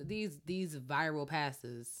 these viral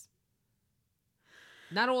pastors.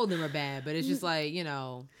 Not all of them are bad, but it's just like,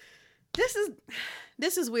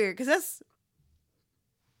 This is weird, because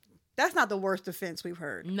that's not the worst offense we've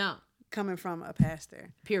heard. No. Coming from a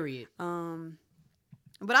pastor. Period.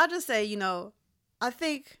 But I'll just say, I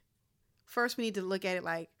think first we need to look at it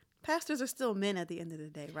like pastors are still men at the end of the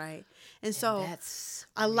day, right? And so that's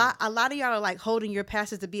a lot of y'all are like holding your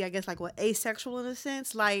pastors to be, I guess, like asexual in a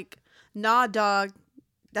sense. Like, nah, dog,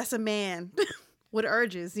 that's a man with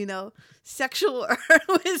urges, sexual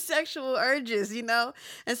with sexual urges,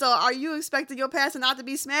 And so are you expecting your pastor not to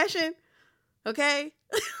be smashing? Okay?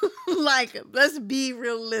 Like, let's be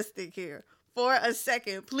realistic here for a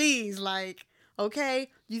second, please. Like, okay,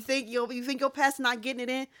 you think your pastor not getting it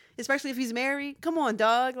in, especially if he's married? Come on,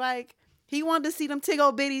 dog. Like, he wanted to see them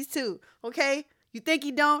tig-old bitties too. Okay, you think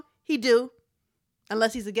he don't? He do,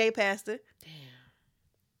 unless he's a gay pastor. Damn.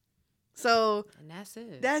 So and that's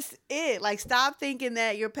it. That's it. Like, stop thinking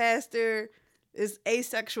that your pastor is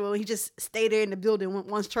asexual. He just stay there in the building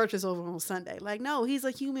once church is over on Sunday. Like, no, he's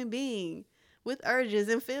a human being with urges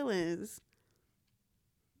and feelings.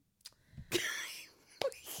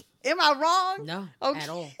 Am I wrong? No, okay. At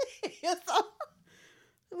all.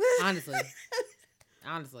 Honestly.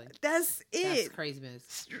 That's it. That's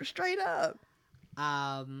craziness. Straight up.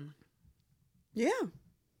 Yeah.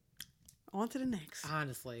 On to the next.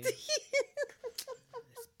 Honestly.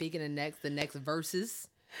 Speaking of the next verses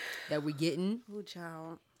that we're getting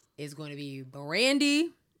is going to be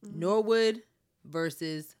Brandy Norwood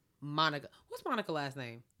versus Monica. What's Monica's last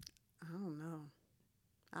name? I don't know.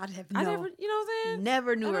 I never, you know what I'm saying?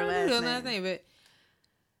 Never knew her last name. But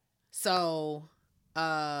so,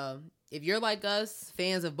 if you're like us,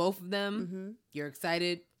 fans of both of them, you're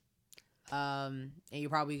excited, and you're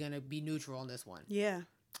probably gonna be neutral on this one. Yeah.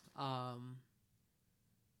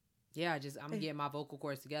 Yeah, I'm getting my vocal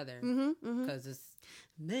cords together because it's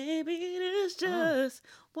maybe it is just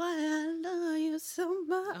why I love you so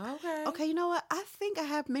much. Okay. You know what? I think I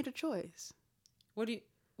have made a choice. What do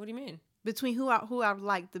you mean? Between who I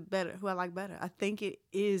like better. I think it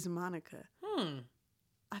is Monica. I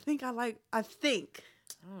don't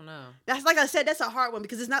know. That's like I said, that's a hard one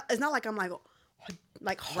because it's not like I'm like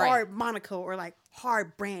hard Monica or like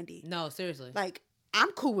hard Brandy. No, seriously. Like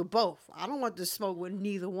I'm cool with both. I don't want to smoke with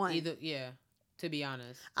neither one. To be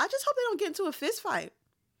honest. I just hope they don't get into a fist fight.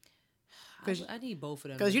 I need both of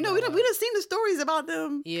them. Because we done seen the stories about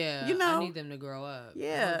them. Yeah, I need them to grow up.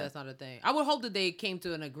 Yeah, that's not a thing. I would hope that they came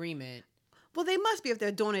to an agreement. Well, they must be if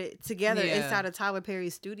they're doing it together inside of Tyler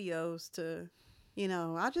Perry's studios.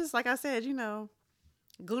 I just like I said,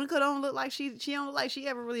 Gunica don't look like she don't look like she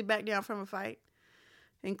ever really backed down from a fight,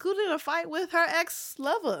 including a fight with her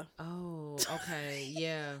ex-lover. Oh, okay,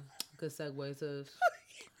 yeah, good segue to.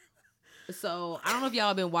 So I don't know if y'all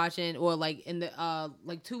have been watching or like in the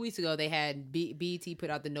 2 weeks ago they had BET put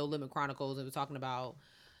out the No Limit Chronicles and was talking about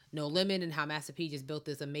No Limit and how Master P just built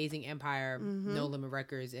this amazing empire, No Limit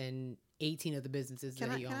Records, and 18 of the businesses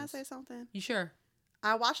that he owns. Can I say something? You sure?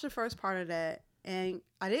 I watched the first part of that and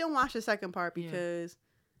I didn't watch the second part because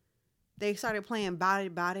they started playing Body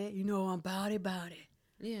Body. I'm Body Body.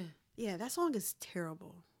 Yeah. Yeah, that song is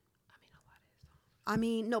terrible.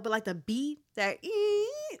 No, but like the beat, that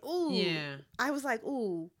ooh. Yeah. I was like,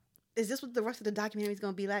 ooh, is this what the rest of the documentary is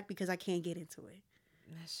going to be like? Because I can't get into it.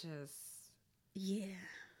 That's just. Yeah.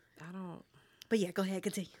 I don't. But yeah, go ahead,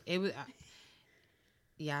 continue. It was.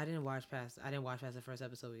 I didn't watch past the first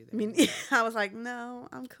episode either. I mean, I was like, no,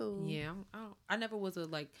 I'm cool. Yeah, I never was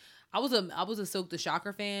I was a Silk the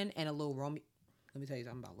Shocker fan and a Lil Romeo. Let me tell you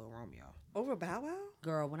something about Lil Romeo. Over Bow Wow?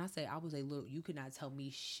 Girl, when I say I was you could not tell me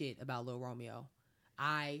shit about Lil Romeo.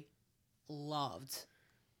 I loved,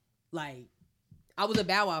 I was a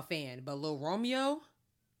Bow Wow fan, but Lil Romeo,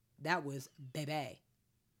 that was baby.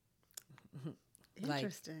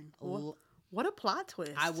 Interesting. What a plot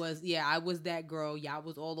twist. I was that girl. Y'all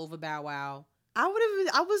was all over Bow Wow. I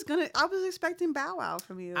was expecting Bow Wow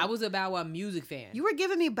from you. I was a Bow Wow music fan. You were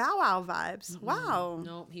giving me Bow Wow vibes. Mm-hmm. Wow.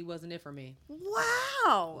 No, he wasn't it for me.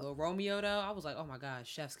 Wow. Lil Romeo though, I was like, oh my God,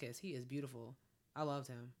 chef's kiss. He is beautiful. I loved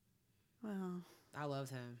him. Wow. I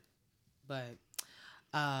loved him. But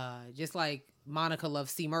just like Monica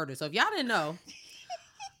loves C Murder. So if y'all didn't know,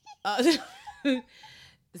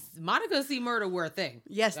 Monica and C Murder were a thing.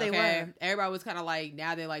 Yes, they were. Everybody was kind of like,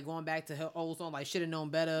 now they're like going back to her old song, like Should Have Known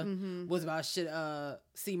Better. Was about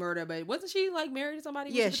C Murder, but wasn't she like married to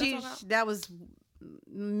somebody? Yeah, that was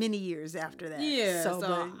many years after that. Yeah, so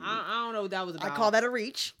I don't know what that was about. I call that a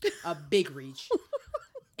reach. A big reach.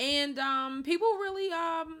 And people really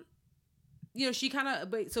she kind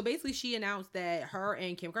of, so basically she announced that her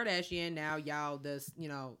and Kim Kardashian, now y'all,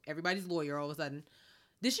 everybody's lawyer all of a sudden.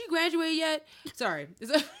 Did she graduate yet? Sorry.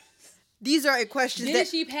 These are questions. Did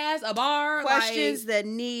she pass a bar? Questions that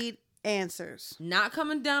need answers. Not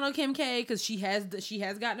coming down on Kim K because she has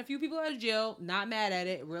gotten a few people out of jail. Not mad at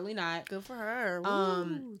it. Really not. Good for her.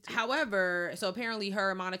 However, so apparently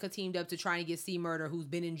her and Monica teamed up to try and get C Murder, who's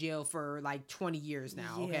been in jail for like 20 years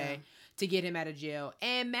now. Yeah. Okay. To get him out of jail.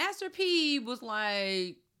 And Master P was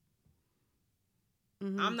like,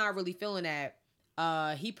 I'm not really feeling that.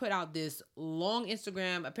 He put out this long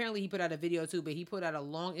Instagram. Apparently he put out a video too, but he put out a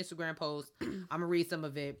long Instagram post. I'm gonna read some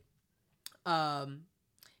of it.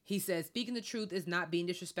 He says, speaking the truth is not being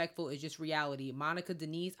disrespectful. It's just reality. Monica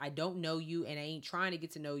Denise, I don't know you and I ain't trying to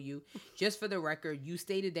get to know you. Just for the record, you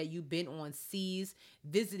stated that you've been on C's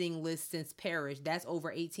visiting list since Paris. That's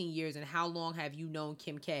over 18 years. And how long have you known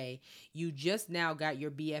Kim K? You just now got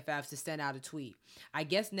your BFFs to send out a tweet. I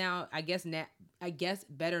guess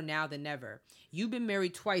better now than never. You've been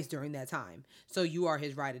married twice during that time. So you are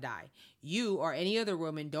his ride or die. You or any other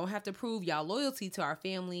woman don't have to prove y'all loyalty to our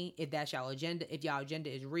family if that's y'all agenda. If y'all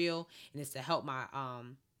agenda is real and it's to help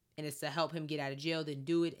him get out of jail, then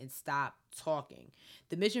do it and stop talking.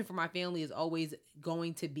 The mission for my family is always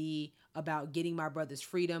going to be about getting my brother's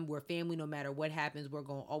freedom. We're family no matter what happens. We're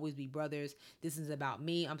going to always be brothers. This is about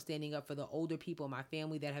me. I'm standing up for the older people in my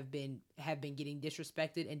family that have been getting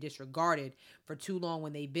disrespected and disregarded for too long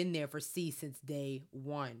when they've been there for C since day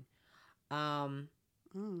one.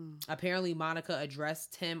 Apparently, Monica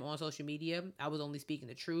addressed him on social media. I was only speaking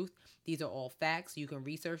the truth. These are all facts. You can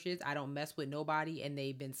research it. I don't mess with nobody, and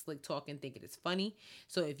they've been slick talking, thinking it's funny.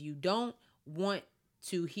 So if you don't want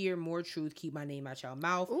to hear more truth, keep my name out your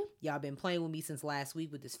mouth. Ooh. Y'all been playing with me since last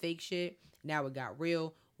week with this fake shit. Now it got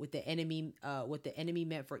real. What the enemy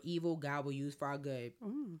meant for evil, God will use for our good.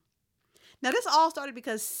 Now, this all started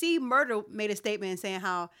because C Murder made a statement saying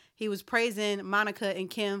how he was praising Monica and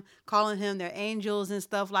Kim, calling him their angels and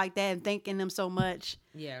stuff like that, and thanking them so much.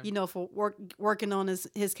 Yeah, you know, for working on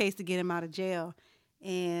his case to get him out of jail.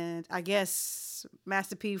 And I guess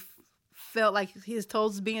Master P felt like his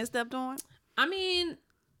toes was being stepped on. I mean,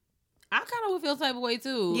 I kind of would feel type of way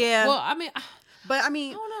too. Yeah. Well, I mean,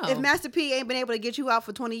 I don't know. If Master P ain't been able to get you out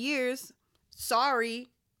for 20 years, sorry.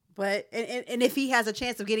 But and if he has a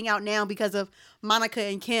chance of getting out now because of Monica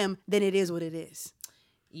and Kim, then it is what it is.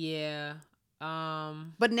 Yeah.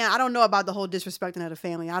 But now I don't know about the whole disrespecting of the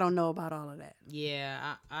family. I don't know about all of that.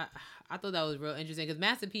 Yeah, I thought that was real interesting because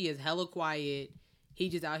Master P is hella quiet. He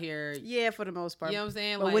just out here. Yeah, for the most part. You know what I'm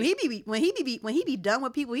saying? But like, when he be done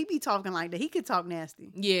with people, he be talking like that. He could talk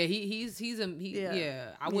nasty. Yeah, yeah.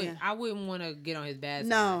 I wouldn't want to get on his bad side.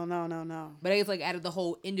 No. But it's like out of the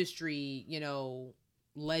whole industry, you know,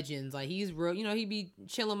 legends, like he's real. You know, he be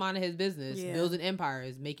chilling minding his business, building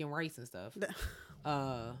empires, making rice and stuff.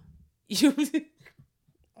 Oh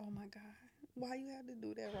my God, why you have to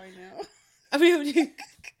do that right now? I mean,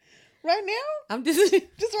 right now? I'm just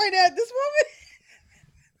right now at this moment.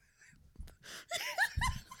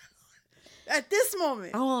 At this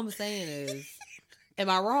moment. All I'm saying is, am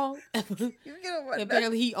I wrong?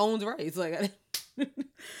 Apparently, he owns rice. Like, oh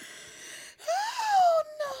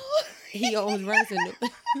no, he owns rice.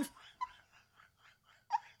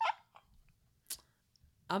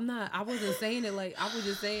 I wasn't saying it like. I was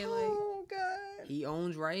just saying like. Oh God. He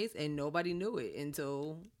owns rice, and nobody knew it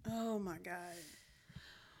until. Oh my God.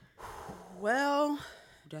 Well.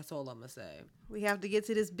 That's all I'm gonna say. We have to get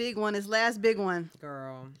to this big one, this last big one.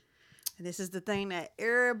 Girl. And this is the thing that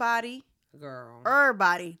everybody,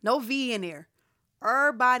 no V in there.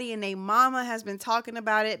 Everybody and their mama has been talking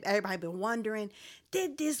about it. Everybody been wondering,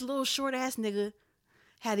 did this little short ass nigga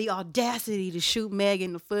have the audacity to shoot Meg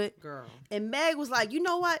in the foot? Girl. And Meg was like, you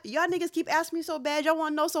know what? Y'all niggas keep asking me so bad. Y'all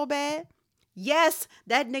want to know so bad? Yes,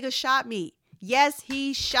 that nigga shot me. Yes,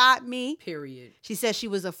 he shot me. Period. She said she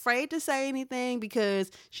was afraid to say anything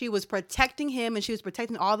because she was protecting him and she was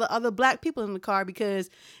protecting all the other black people in the car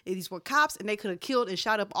because these were cops and they could have killed and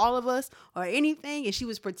shot up all of us or anything. And she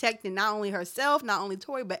was protecting not only herself, not only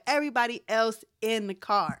Tory, but everybody else in the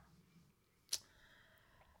car.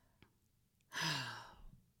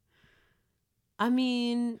 I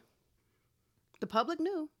mean, the public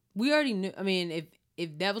knew. We already knew. I mean,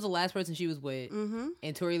 if that was the last person she was with,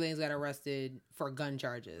 and Tory Lanez got arrested for gun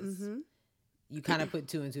charges, you kind of put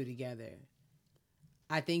two and two together.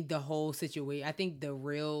 I think the whole situation. I think the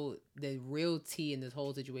real tea in this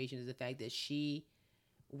whole situation is the fact that she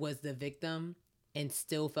was the victim and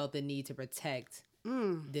still felt the need to protect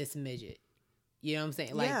this midget. You know what I'm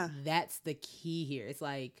saying? Like that's the key here. It's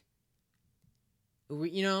like,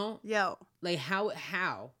 you know, like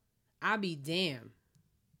how I be damn.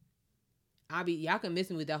 Y'all can miss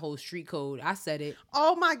me with that whole street code. I said it.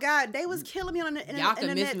 Oh my God, they was killing me on the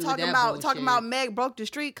internet talking about Meg broke the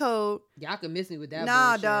street code. Y'all can miss me with that.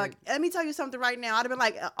 Nah, bullshit. Dog. Let me tell you something right now. I'd have been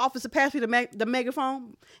like, officer, pass me the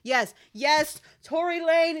megaphone. Yes, Tory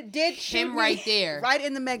Lanez did shoot him right there, right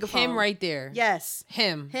in the megaphone. Him right there. Yes,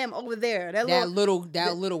 him over there. That little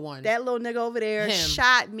one. That little nigga over there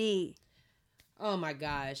shot me. Oh my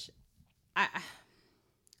gosh, I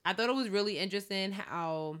thought it was really interesting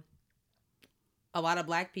how. A lot of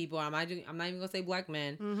black people, I'm not even gonna say black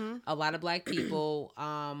men. A lot of black people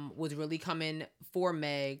was really coming for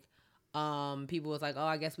Meg. People was like, oh,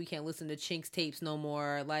 I guess we can't listen to Chink's tapes no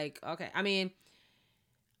more. Like, okay. I mean,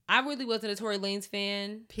 I really wasn't a Tory Lanez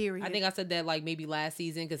fan. Period. I think I said that like maybe last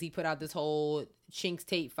season because he put out this whole Chink's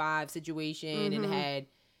Tape 5 situation and had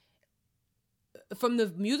from the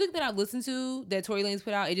music that I listened to that Tory Lanez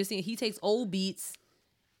put out, it just seemed he takes old beats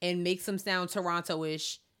and makes them sound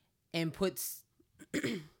Toronto-ish and puts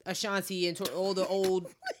Ashanti and all the old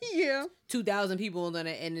 2000 people in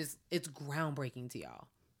it, and it's groundbreaking to y'all.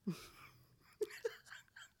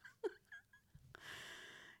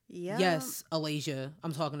 Yes, Alasia,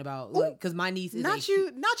 I'm talking about because my niece is not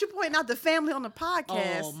you pointing out the family on the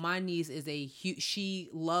podcast. Oh, my niece is she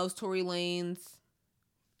loves Tory Lanez.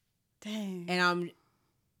 Dang. And I'm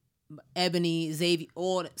Ebony, Xavier,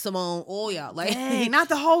 Simone, all y'all like. Dang, not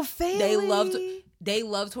the whole family. They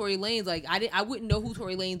love Tory Lanez. Like I wouldn't know who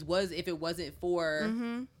Tory Lanez was if it wasn't for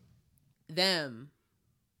them.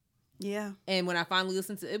 Yeah. And when I finally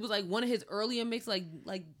listened to it, was like one of his earlier mix, like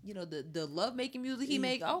the love making music he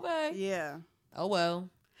make. Okay. Yeah. Oh well,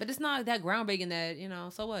 but it's not that groundbreaking that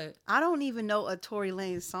So what? I don't even know a Tory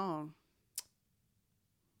Lanez song.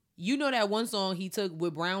 You know that one song he took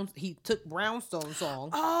with Brown. He took Brownstone song.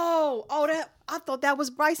 Oh, that I thought that was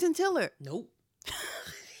Bryson Tiller. Nope.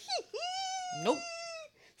 Nope.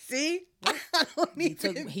 See, nope.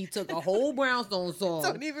 He took a whole Brownstone song.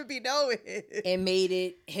 Don't even be knowing and made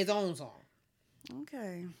it his own song.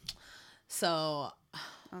 Okay. So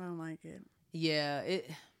I don't like it. Yeah,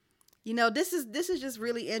 this is just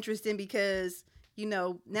really interesting because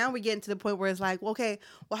now we're getting to the point where it's like, okay,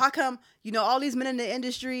 well, how come all these men in the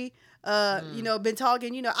industry been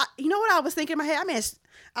talking, you know what I was thinking in my head?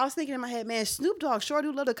 I was thinking in my head, man, Snoop Dogg sure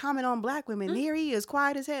do love to comment on black women. Mm-hmm. Here he is,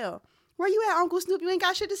 quiet as hell. Where you at, Uncle Snoop? You ain't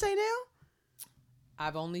got shit to say now?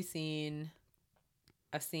 I've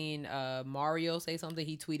seen Mario say something.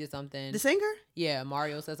 He tweeted something. The singer? Yeah,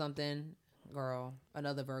 Mario said something. Girl,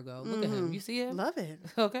 another Virgo. Look at him. You see him? Love it.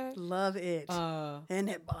 Okay. Love it. And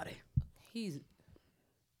that body. He's.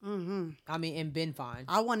 And been fine.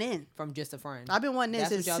 I want in from Just a Friend. I've been wanting in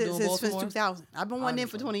since 2000. I've been wanting in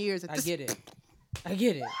for 20 years. I get it.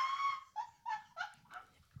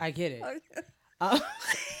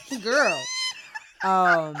 Girl.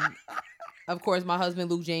 Of course, my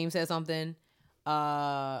husband Luke James said something.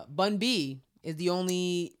 Bun B is the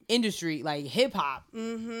only industry like hip hop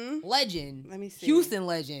legend. Let me see. Houston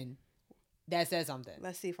legend that said something.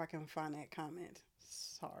 Let's see if I can find that comment.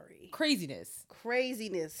 Sorry. Craziness.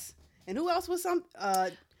 And who else was some?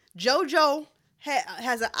 JoJo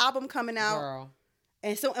has an album coming out. Girl.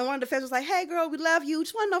 And one of the fans was like, "Hey, girl, we love you.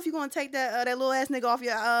 Just want to know if you're gonna take that little ass nigga off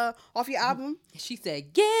your album." She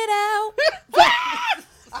said, "Get out."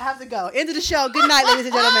 I have to go. End of the show. Good night, ladies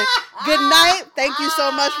and gentlemen. Good night. Thank you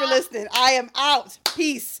so much for listening. I am out.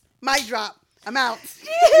 Peace. Mic drop. I'm out.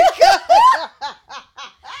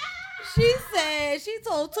 She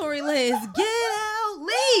told Tory Lanez, "Get out,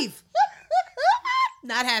 leave."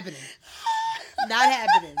 Not happening.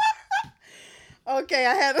 Okay,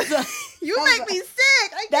 I have. You make me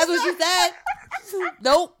sick. That's what she said.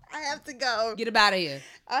 Nope. I have to go. Get up out of here.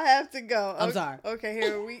 I have to go. I'm sorry. Okay,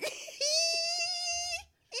 here we.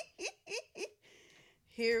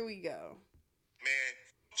 Here we go. Man,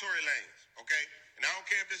 Tory Lanez, okay? And I don't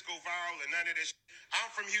care if this go viral or none of this.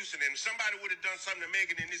 I'm from Houston, and if somebody would have done something to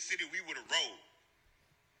Megan in this city, we would have rolled.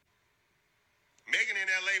 Megan in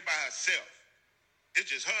L.A. by herself.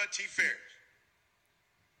 It's just her and T. Ferris.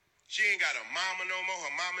 She ain't got a mama no more.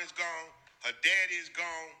 Her mama is gone. Her daddy is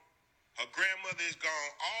gone. Her grandmother is gone.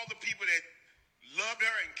 All the people that loved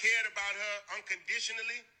her and cared about her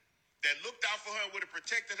unconditionally, that looked out for her and would have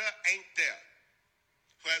protected her, ain't there.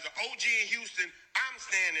 So as an OG in Houston, I'm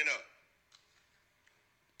standing up.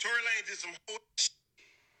 Tory Lanez did some whole shit.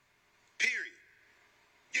 Period.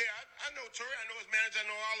 Yeah, I know Tory. I know his manager. I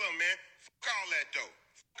know all of them, man. Fuck all that, though.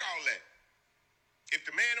 Fuck all that. If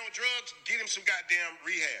the man on drugs, get him some goddamn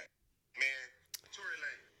rehab. Man, Tory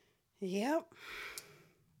Lanez. Yep.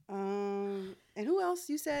 And who else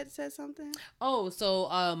you said something? Oh, so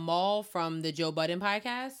Maul from the Joe Budden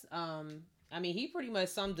podcast. He pretty much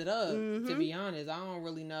summed it up. To be honest, I don't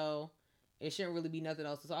really know. It shouldn't really be nothing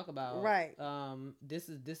else to talk about. Right. This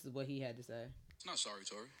is what he had to say. It's not sorry,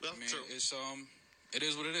 Tory. Well, true. It's it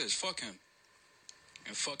is what it is. Fuck him.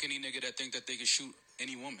 And fuck any nigga that think that they can shoot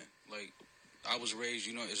any woman. Like, I was raised,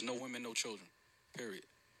 there's no women, no children. Period.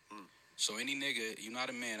 So any nigga, you're not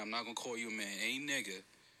a man, I'm not gonna call you a man. Any nigga,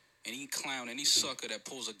 any clown, any sucker that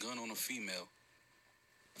pulls a gun on a female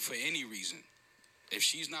for any reason, if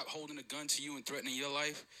she's not holding a gun to you and threatening your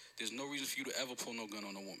life, there's no reason for you to ever pull no gun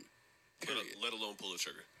on a woman. Period. Let alone pull a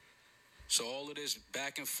trigger. So all of this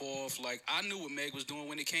back and forth, like, I knew what Meg was doing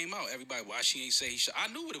when it came out. Everybody, why she ain't say he shot? I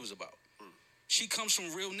knew what it was about. She comes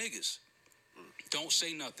from real niggas. Don't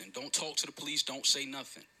say nothing. Don't talk to the police. Don't say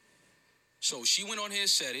nothing. So she went on here and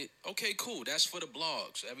said it. Okay, cool. That's for the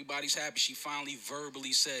blogs. Everybody's happy. She finally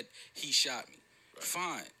verbally said, he shot me. Right.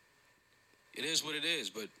 Fine. It is what it is.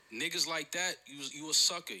 But niggas like that, you a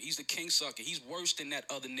sucker. He's the king sucker. He's worse than that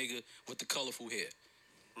other nigga with the colorful hair.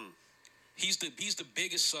 He's the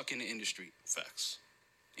biggest sucker in the industry. Facts.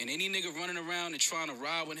 And any nigga running around and trying to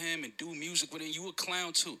ride with him and do music with him, you a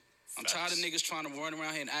clown too. I'm tired of niggas trying to run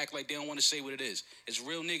around here and act like they don't want to say what it is. It's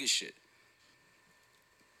real nigga shit.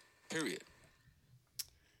 Period.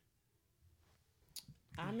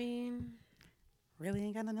 Really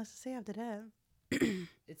ain't got nothing else to say after that.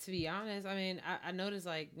 To be honest, I noticed,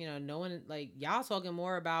 like, no one, like, y'all talking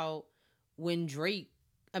more about when Drake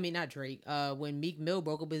I mean, not Drake. When Meek Mill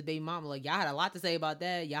broke up with his baby mama, like y'all had a lot to say about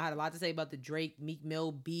that. Y'all had a lot to say about the Drake Meek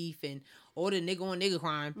Mill beef and all the nigga on nigga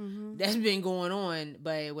crime that's been going on.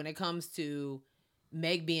 But when it comes to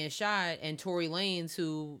Meg being shot and Tory Lanez,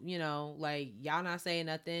 who, you know, like y'all not saying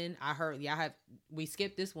nothing. I heard we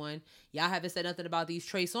skipped this one. Y'all haven't said nothing about these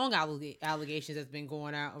Trey Songz allegations that's been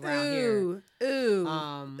going out around here.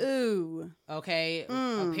 Ooh. Okay.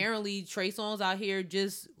 Apparently Trey Songz out here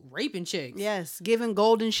just raping chicks. Yes, giving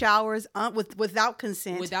golden showers without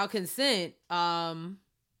consent. Without consent.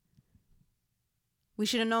 We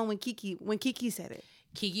should have known when Kiki said it.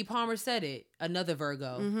 Keke Palmer said it. Another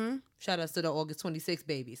Virgo. Shout out to the August 26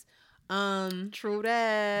 babies. True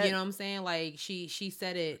that. You know what I'm saying? Like she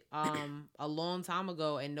said it a long time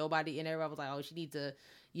ago, and everybody was like, oh, she need to,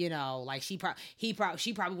 you know, like she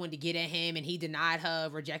probably wanted to get at him, and he denied her,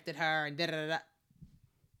 rejected her, and da da da.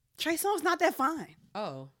 Trey Songz not that fine.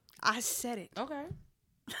 Oh, I said it. Okay.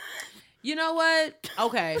 You know what?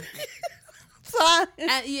 Okay.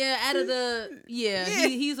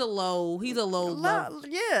 He's a low love.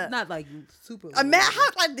 Yeah, not like super.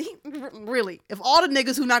 Really, if all the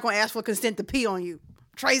niggas who not gonna ask for consent to pee on you,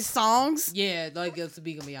 Trey Songz. Yeah, like to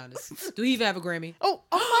be honest, do he even have a Grammy? Oh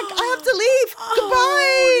my God, I have to leave.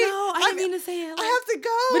 Goodbye. No, I didn't mean to say it. I have to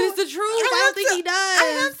go. But it's the truth. I don't think he does. I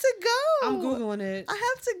have to go. I'm Googling it. I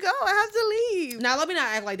have to go. I have to leave. Now let me not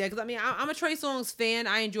act like that, because I mean I'm a Trey Songz fan.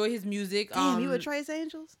 I enjoy his music. Damn, you a Trey's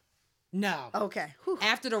Angels? No. Okay. Whew.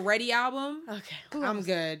 After the Ready album, okay, I'm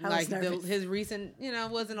good. Like his recent,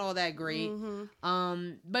 wasn't all that great.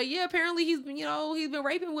 But yeah, apparently he's been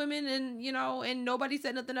raping women, and and nobody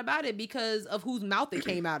said nothing about it because of whose mouth it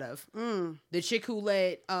came out of. The chick who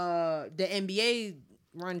let the NBA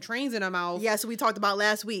run trains in her mouth. Yeah, so we talked about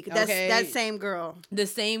last week. That's that same girl. The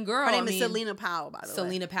same girl. Her name is Selena Powell, by the way.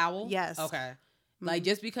 Selena Powell? Yes. Okay. Like,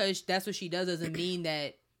 just because that's what she does doesn't mean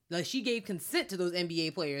that. Like, she gave consent to those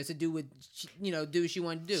NBA players to do what she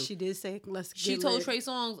wanted to do. She did say, She told Trey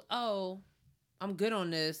Songz, oh, I'm good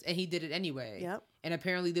on this. And he did it anyway. Yep. And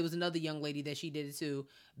apparently there was another young lady that she did it to.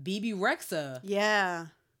 BB Rexa. Yeah.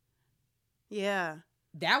 Yeah.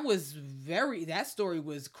 That story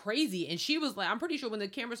was crazy. And she was like, I'm pretty sure when the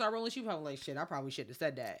camera started rolling, she was probably like, shit, I probably shouldn't have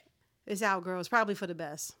said that. It's out, girl. It's probably for the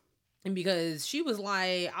best. And because she was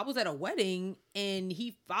like, I was at a wedding and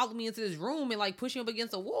he followed me into this room and like pushed me up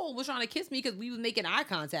against a wall, was trying to kiss me because we was making eye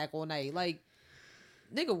contact all night. Like,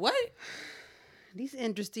 nigga, what? These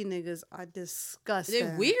interesting niggas are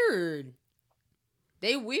disgusting.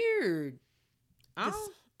 They weird.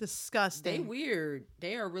 Disgusting. They weird.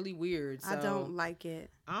 They are really weird. So I don't like it.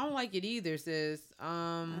 I don't like it either, sis.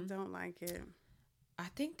 I don't like it. I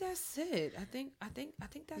think that's it. I think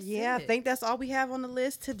that's it. Yeah, I think that's all we have on the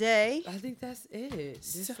list today. I think that's it.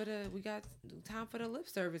 We got time for the lip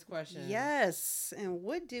service question. Yes. And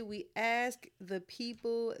what did we ask the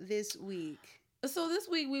people this week? So this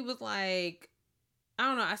week we was like, I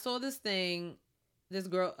don't know, I saw this thing, this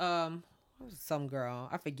girl, some girl,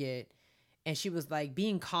 I forget. And she was like,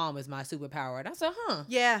 being calm is my superpower. And I said, huh.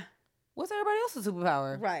 Yeah. What's everybody else's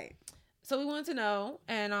superpower? Right. So we wanted to know,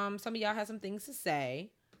 and some of y'all had some things to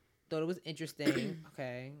say. Thought it was interesting.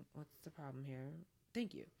 Okay, what's the problem here?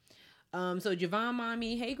 Thank you. So Javon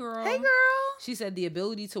Mommy, hey girl. Hey girl. She said the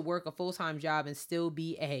ability to work a full-time job and still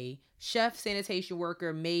be a chef, sanitation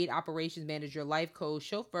worker, maid, operations manager, life coach,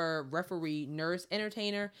 chauffeur, referee, nurse,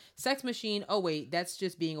 entertainer, sex machine. Oh wait, that's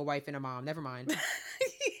just being a wife and a mom. Never mind.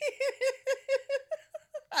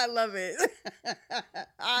 I love it.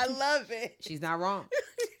 I love it. She's not wrong.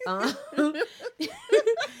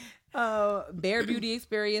 Bear Beauty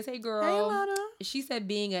Experience. Hey, girl. Hey, Lana. She said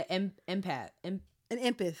being an empath. An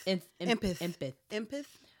empath. Empath.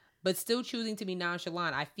 But still choosing to be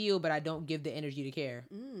nonchalant. I feel, but I don't give the energy to care.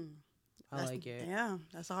 I like it. Yeah,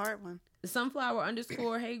 that's a hard one. Sunflower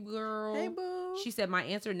 _ hey, girl. Hey, boo. She said, my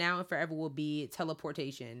answer now and forever will be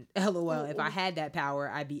teleportation. LOL. If I had that power,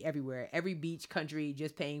 I'd be everywhere. Every beach, country,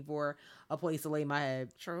 just paying for a place to lay my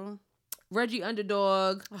head. True. Reggie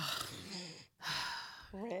Underdog.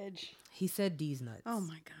 Reg. He said D's nuts. Oh,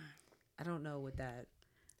 my God. I don't know what that.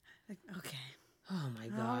 Okay. Oh, my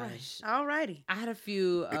gosh. All righty. I had a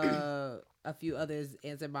few others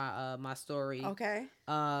answer my story. Okay.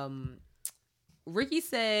 Ricky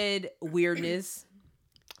said weirdness.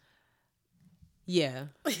 Yeah.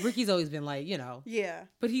 Ricky's always been like, Yeah.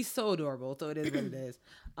 But he's so adorable, so it is what it is.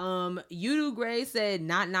 Yudu Gray said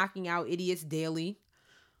not knocking out idiots daily.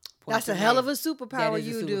 That's a hell of a superpower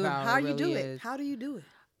you do. How you do it? How do you do it?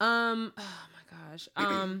 Oh my gosh.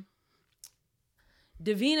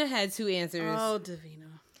 Davina had 2 answers. Oh, Davina.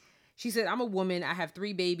 She said, I'm a woman. I have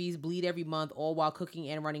 3 babies, bleed every month, all while cooking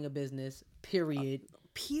and running a business. Period.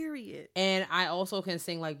 Period. And I also can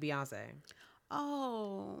sing like Beyonce.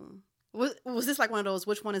 Oh. Was this like one of those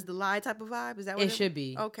which one is the lie type of vibe? Is that what It should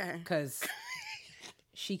be. Okay. Because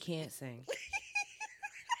she can't sing.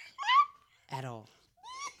 At all.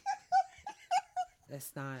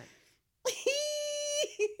 That's not.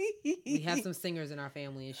 We have some singers in our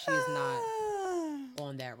family, and she is not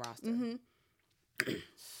on that roster. Mm-hmm.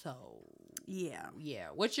 So yeah.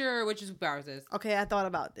 What's your superpower, sis? Okay, I thought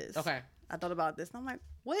about this. Okay. I thought about this, and I'm like,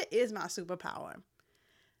 what is my superpower?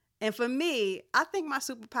 And for me, I think my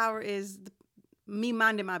superpower is me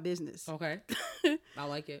minding my business. Okay. I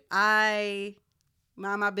like it. I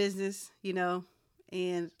mind my business, you know,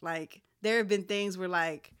 and like there have been things where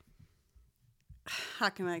like, how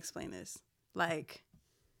can I explain this? Like,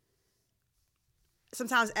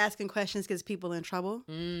 sometimes asking questions gets people in trouble.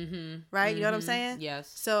 Mm-hmm. Right? Mm-hmm. You know what I'm saying?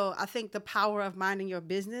 Yes. So I think the power of minding your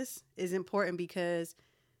business is important because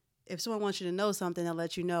if someone wants you to know something, they'll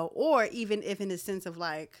let you know. Or even if in the sense of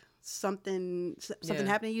like something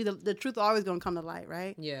happened to you, the truth always gonna come to light,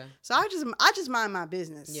 right? Yeah. So I just mind my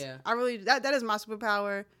business. Yeah. I really that is my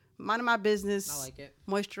superpower. Minding my business. I like it.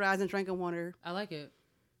 Moisturizing, drinking water. I like it.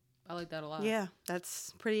 I like that a lot. Yeah,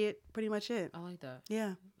 that's pretty much it. I like that.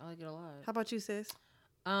 Yeah. I like it a lot. How about you, sis?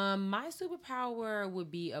 My superpower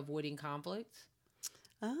would be avoiding conflict.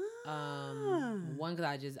 One, because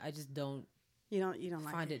I just don't. You don't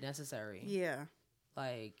like find it necessary. Yeah.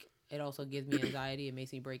 Like it also gives me anxiety. It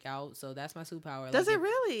makes me break out. So that's my superpower. Does like, it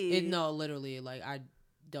really? No, literally. Like I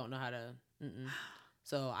don't know how to.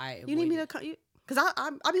 So I. You need me to, because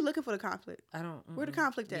I be looking for the conflict. I don't. Where the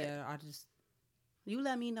conflict at? Yeah, I just. You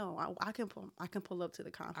let me know. I can pull up to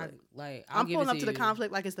the conflict. I'm pulling up to the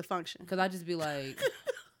conflict like it's the function. Because I just be like,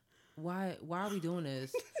 why are we doing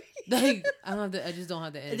this? Like I just don't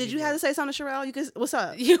have the energy. Did you have to say something to Sherelle? What's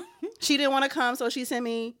up? She didn't want to come, so she sent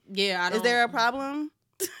me. Yeah, Is there a problem?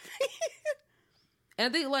 And I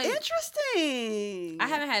think like interesting. I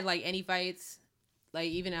haven't had like any fights,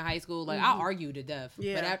 like even in high school. Like I argue to death.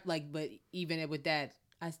 Yeah. But even with that,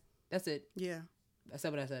 that's it. Yeah. I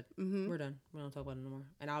said what I said. Mm-hmm. We're done. We don't talk about it no more.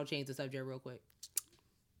 And I'll change the subject real quick.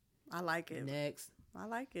 I like it. Next. I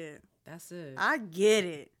like it. That's it. I get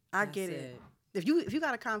it. I That's get it. If you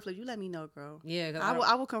got a conflict, you let me know, girl. Yeah,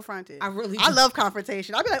 I will confront it. I really do. I love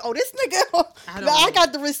confrontation. I'll be like, oh, this nigga. I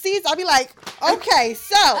got the receipts. I'll be like, okay,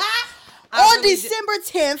 so on December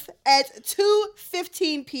 10th at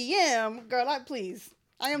 2:15 p.m., girl, please.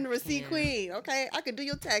 I am the receipt queen. Okay, I can do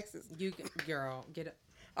your taxes. You girl, get it.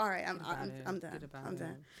 All right, I'm done.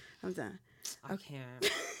 I'm done. I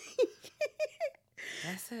can't.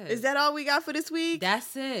 That's it. Is that all we got for this week?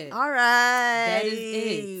 That's it. All right. That is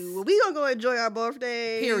it. Well, we gonna go enjoy our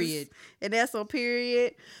birthdays. Period. And that's on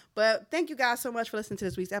period. But thank you guys so much for listening to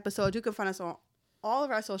this week's episode. You can find us on all of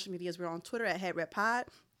our social medias. We're on Twitter at HeadRepPod.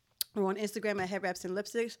 We're on Instagram at Head Wraps and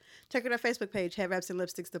Lipsticks. Check out our Facebook page, Head Wraps and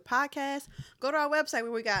Lipsticks, the podcast. Go to our website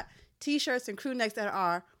where we got t-shirts and crew necks that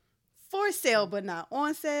are for sale but not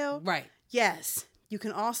on sale. Right. Yes. You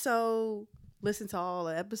can also listen to all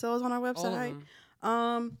the episodes on our website.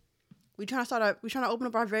 We're trying to open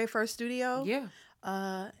up our very first studio. Yeah.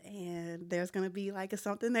 And there's gonna be like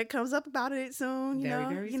something that comes up about it soon.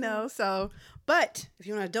 Very soon. So, but if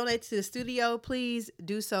you want to donate to the studio, please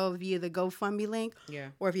do so via the GoFundMe link. Yeah.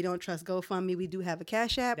 Or if you don't trust GoFundMe, we do have a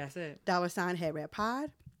Cash App. That's it. $ Head Wrap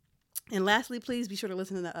Pod. And lastly, please be sure to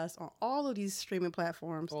listen to us on all of these streaming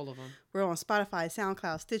platforms. All of them. We're on Spotify,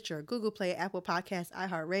 SoundCloud, Stitcher, Google Play, Apple Podcasts,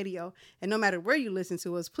 iHeartRadio. And no matter where you listen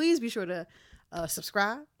to us, please be sure to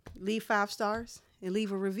subscribe, leave 5 stars, and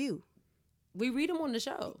leave a review. We read them on the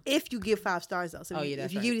show. If you give 5 stars, though. So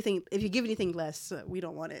that's if you give anything less, we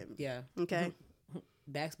don't want it. Yeah. Okay.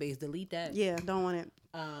 Backspace, delete that. Yeah, don't want it.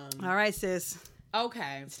 All right, sis.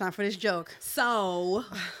 Okay. It's time for this joke. So,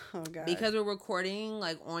 oh God, because we're recording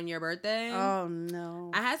like on your birthday. Oh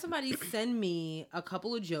no. I had somebody send me a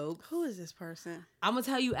couple of jokes. Who is this person? I'm gonna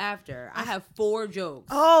tell you after. I have 4 jokes.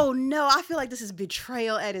 Oh no, I feel like this is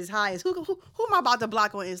betrayal at its highest. Who am I about to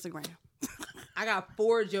block on Instagram? I got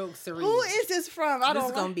 4 jokes to read. Who is this from? This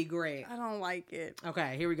is gonna be great. I don't like it.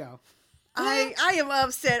 Okay, here we go. I am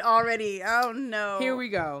upset already. Oh no. Here we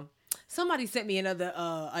go. Somebody sent me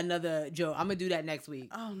another joke. I'm gonna do that next week.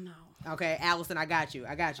 Oh no. Okay, Allison, I got you.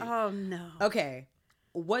 Oh no. Okay.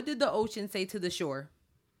 What did the ocean say to the shore?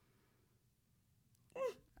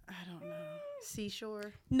 I don't know.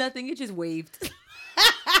 Seashore? Nothing. It just waved.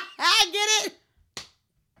 I get it.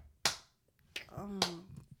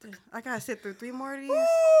 I gotta sit through 3 more of these. Ooh,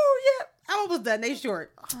 yeah. I'm almost done. They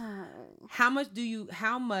short. Oh.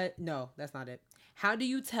 No, that's not it. How do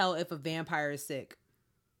you tell if a vampire is sick?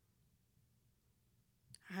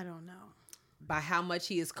 I don't know. by how much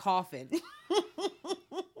he is coughing.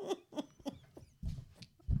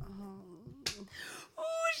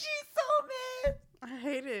 Oh, she's so mad. I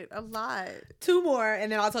hate it a lot. 2 more,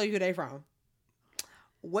 and then I'll tell you who they from.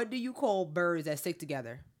 What do you call birds that stick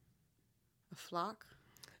together? A flock?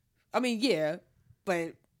 I mean, yeah,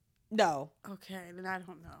 but no. Okay, then I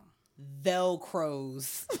don't know.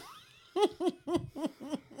 Velcros.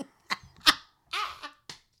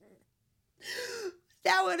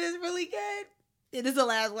 That one is really good. It is the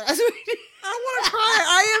last one. I want to cry.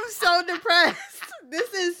 I am so depressed.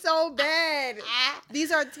 This is so bad.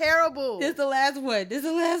 These are terrible. This is the last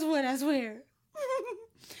one. I swear.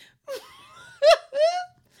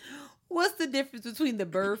 What's the difference between the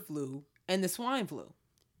bird flu and the swine flu?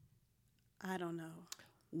 I don't know.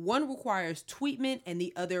 One requires treatment and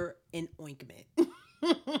the other an ointment.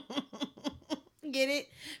 Get it?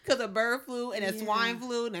 Because a bird flu and a swine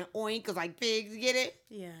flu and an oink is like pigs. Get it?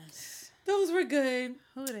 Yes. Those were good.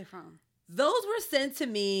 Who are they from? Those were sent to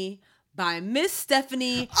me by Miss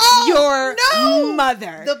Stephanie, your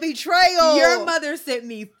mother. The betrayal. Your mother sent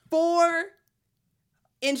me 4.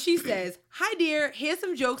 And she says, "Hi, dear. Here's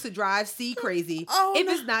some jokes to drive C crazy.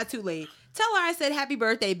 It's not too late. Tell her I said happy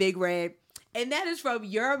birthday, Big Red." And that is from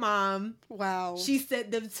your mom. Wow. She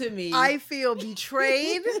sent them to me. I feel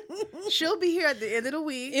betrayed. She'll be here at the end of the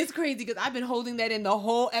week. It's crazy because I've been holding that in the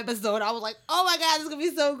whole episode. I was like, oh my God, this is going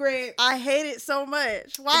to be so great. I hate it so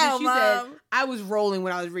much. Wow, she Mom. said, I was rolling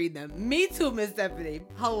when I was reading them. Me too, Miss Stephanie.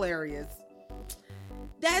 Hilarious.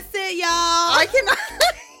 That's it, y'all. I cannot.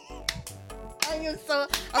 I am so.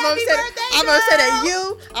 I'm Happy upset. birthday, I'm girl. upset at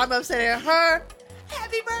you. I'm upset at her.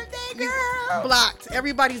 Happy birthday, girl. Blocked.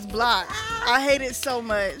 Everybody's blocked. I hate it so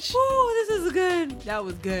much. Ooh, this is good. That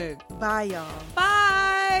was good. Bye, y'all.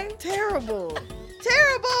 Bye. Terrible.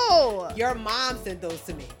 Terrible. Your mom sent those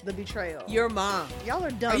to me. The betrayal. Your mom. Y'all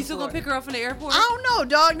are dumb. Are you still going to pick her up from the airport? I don't know,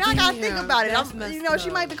 dog. Now I gotta think Damn, about it. that's messed She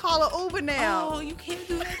up. might be call her Uber now. Oh, you can't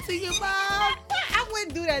do that to your mom. I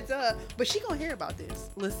wouldn't do that to her. But she gonna hear about this.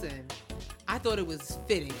 Listen, I thought it was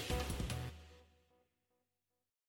fitting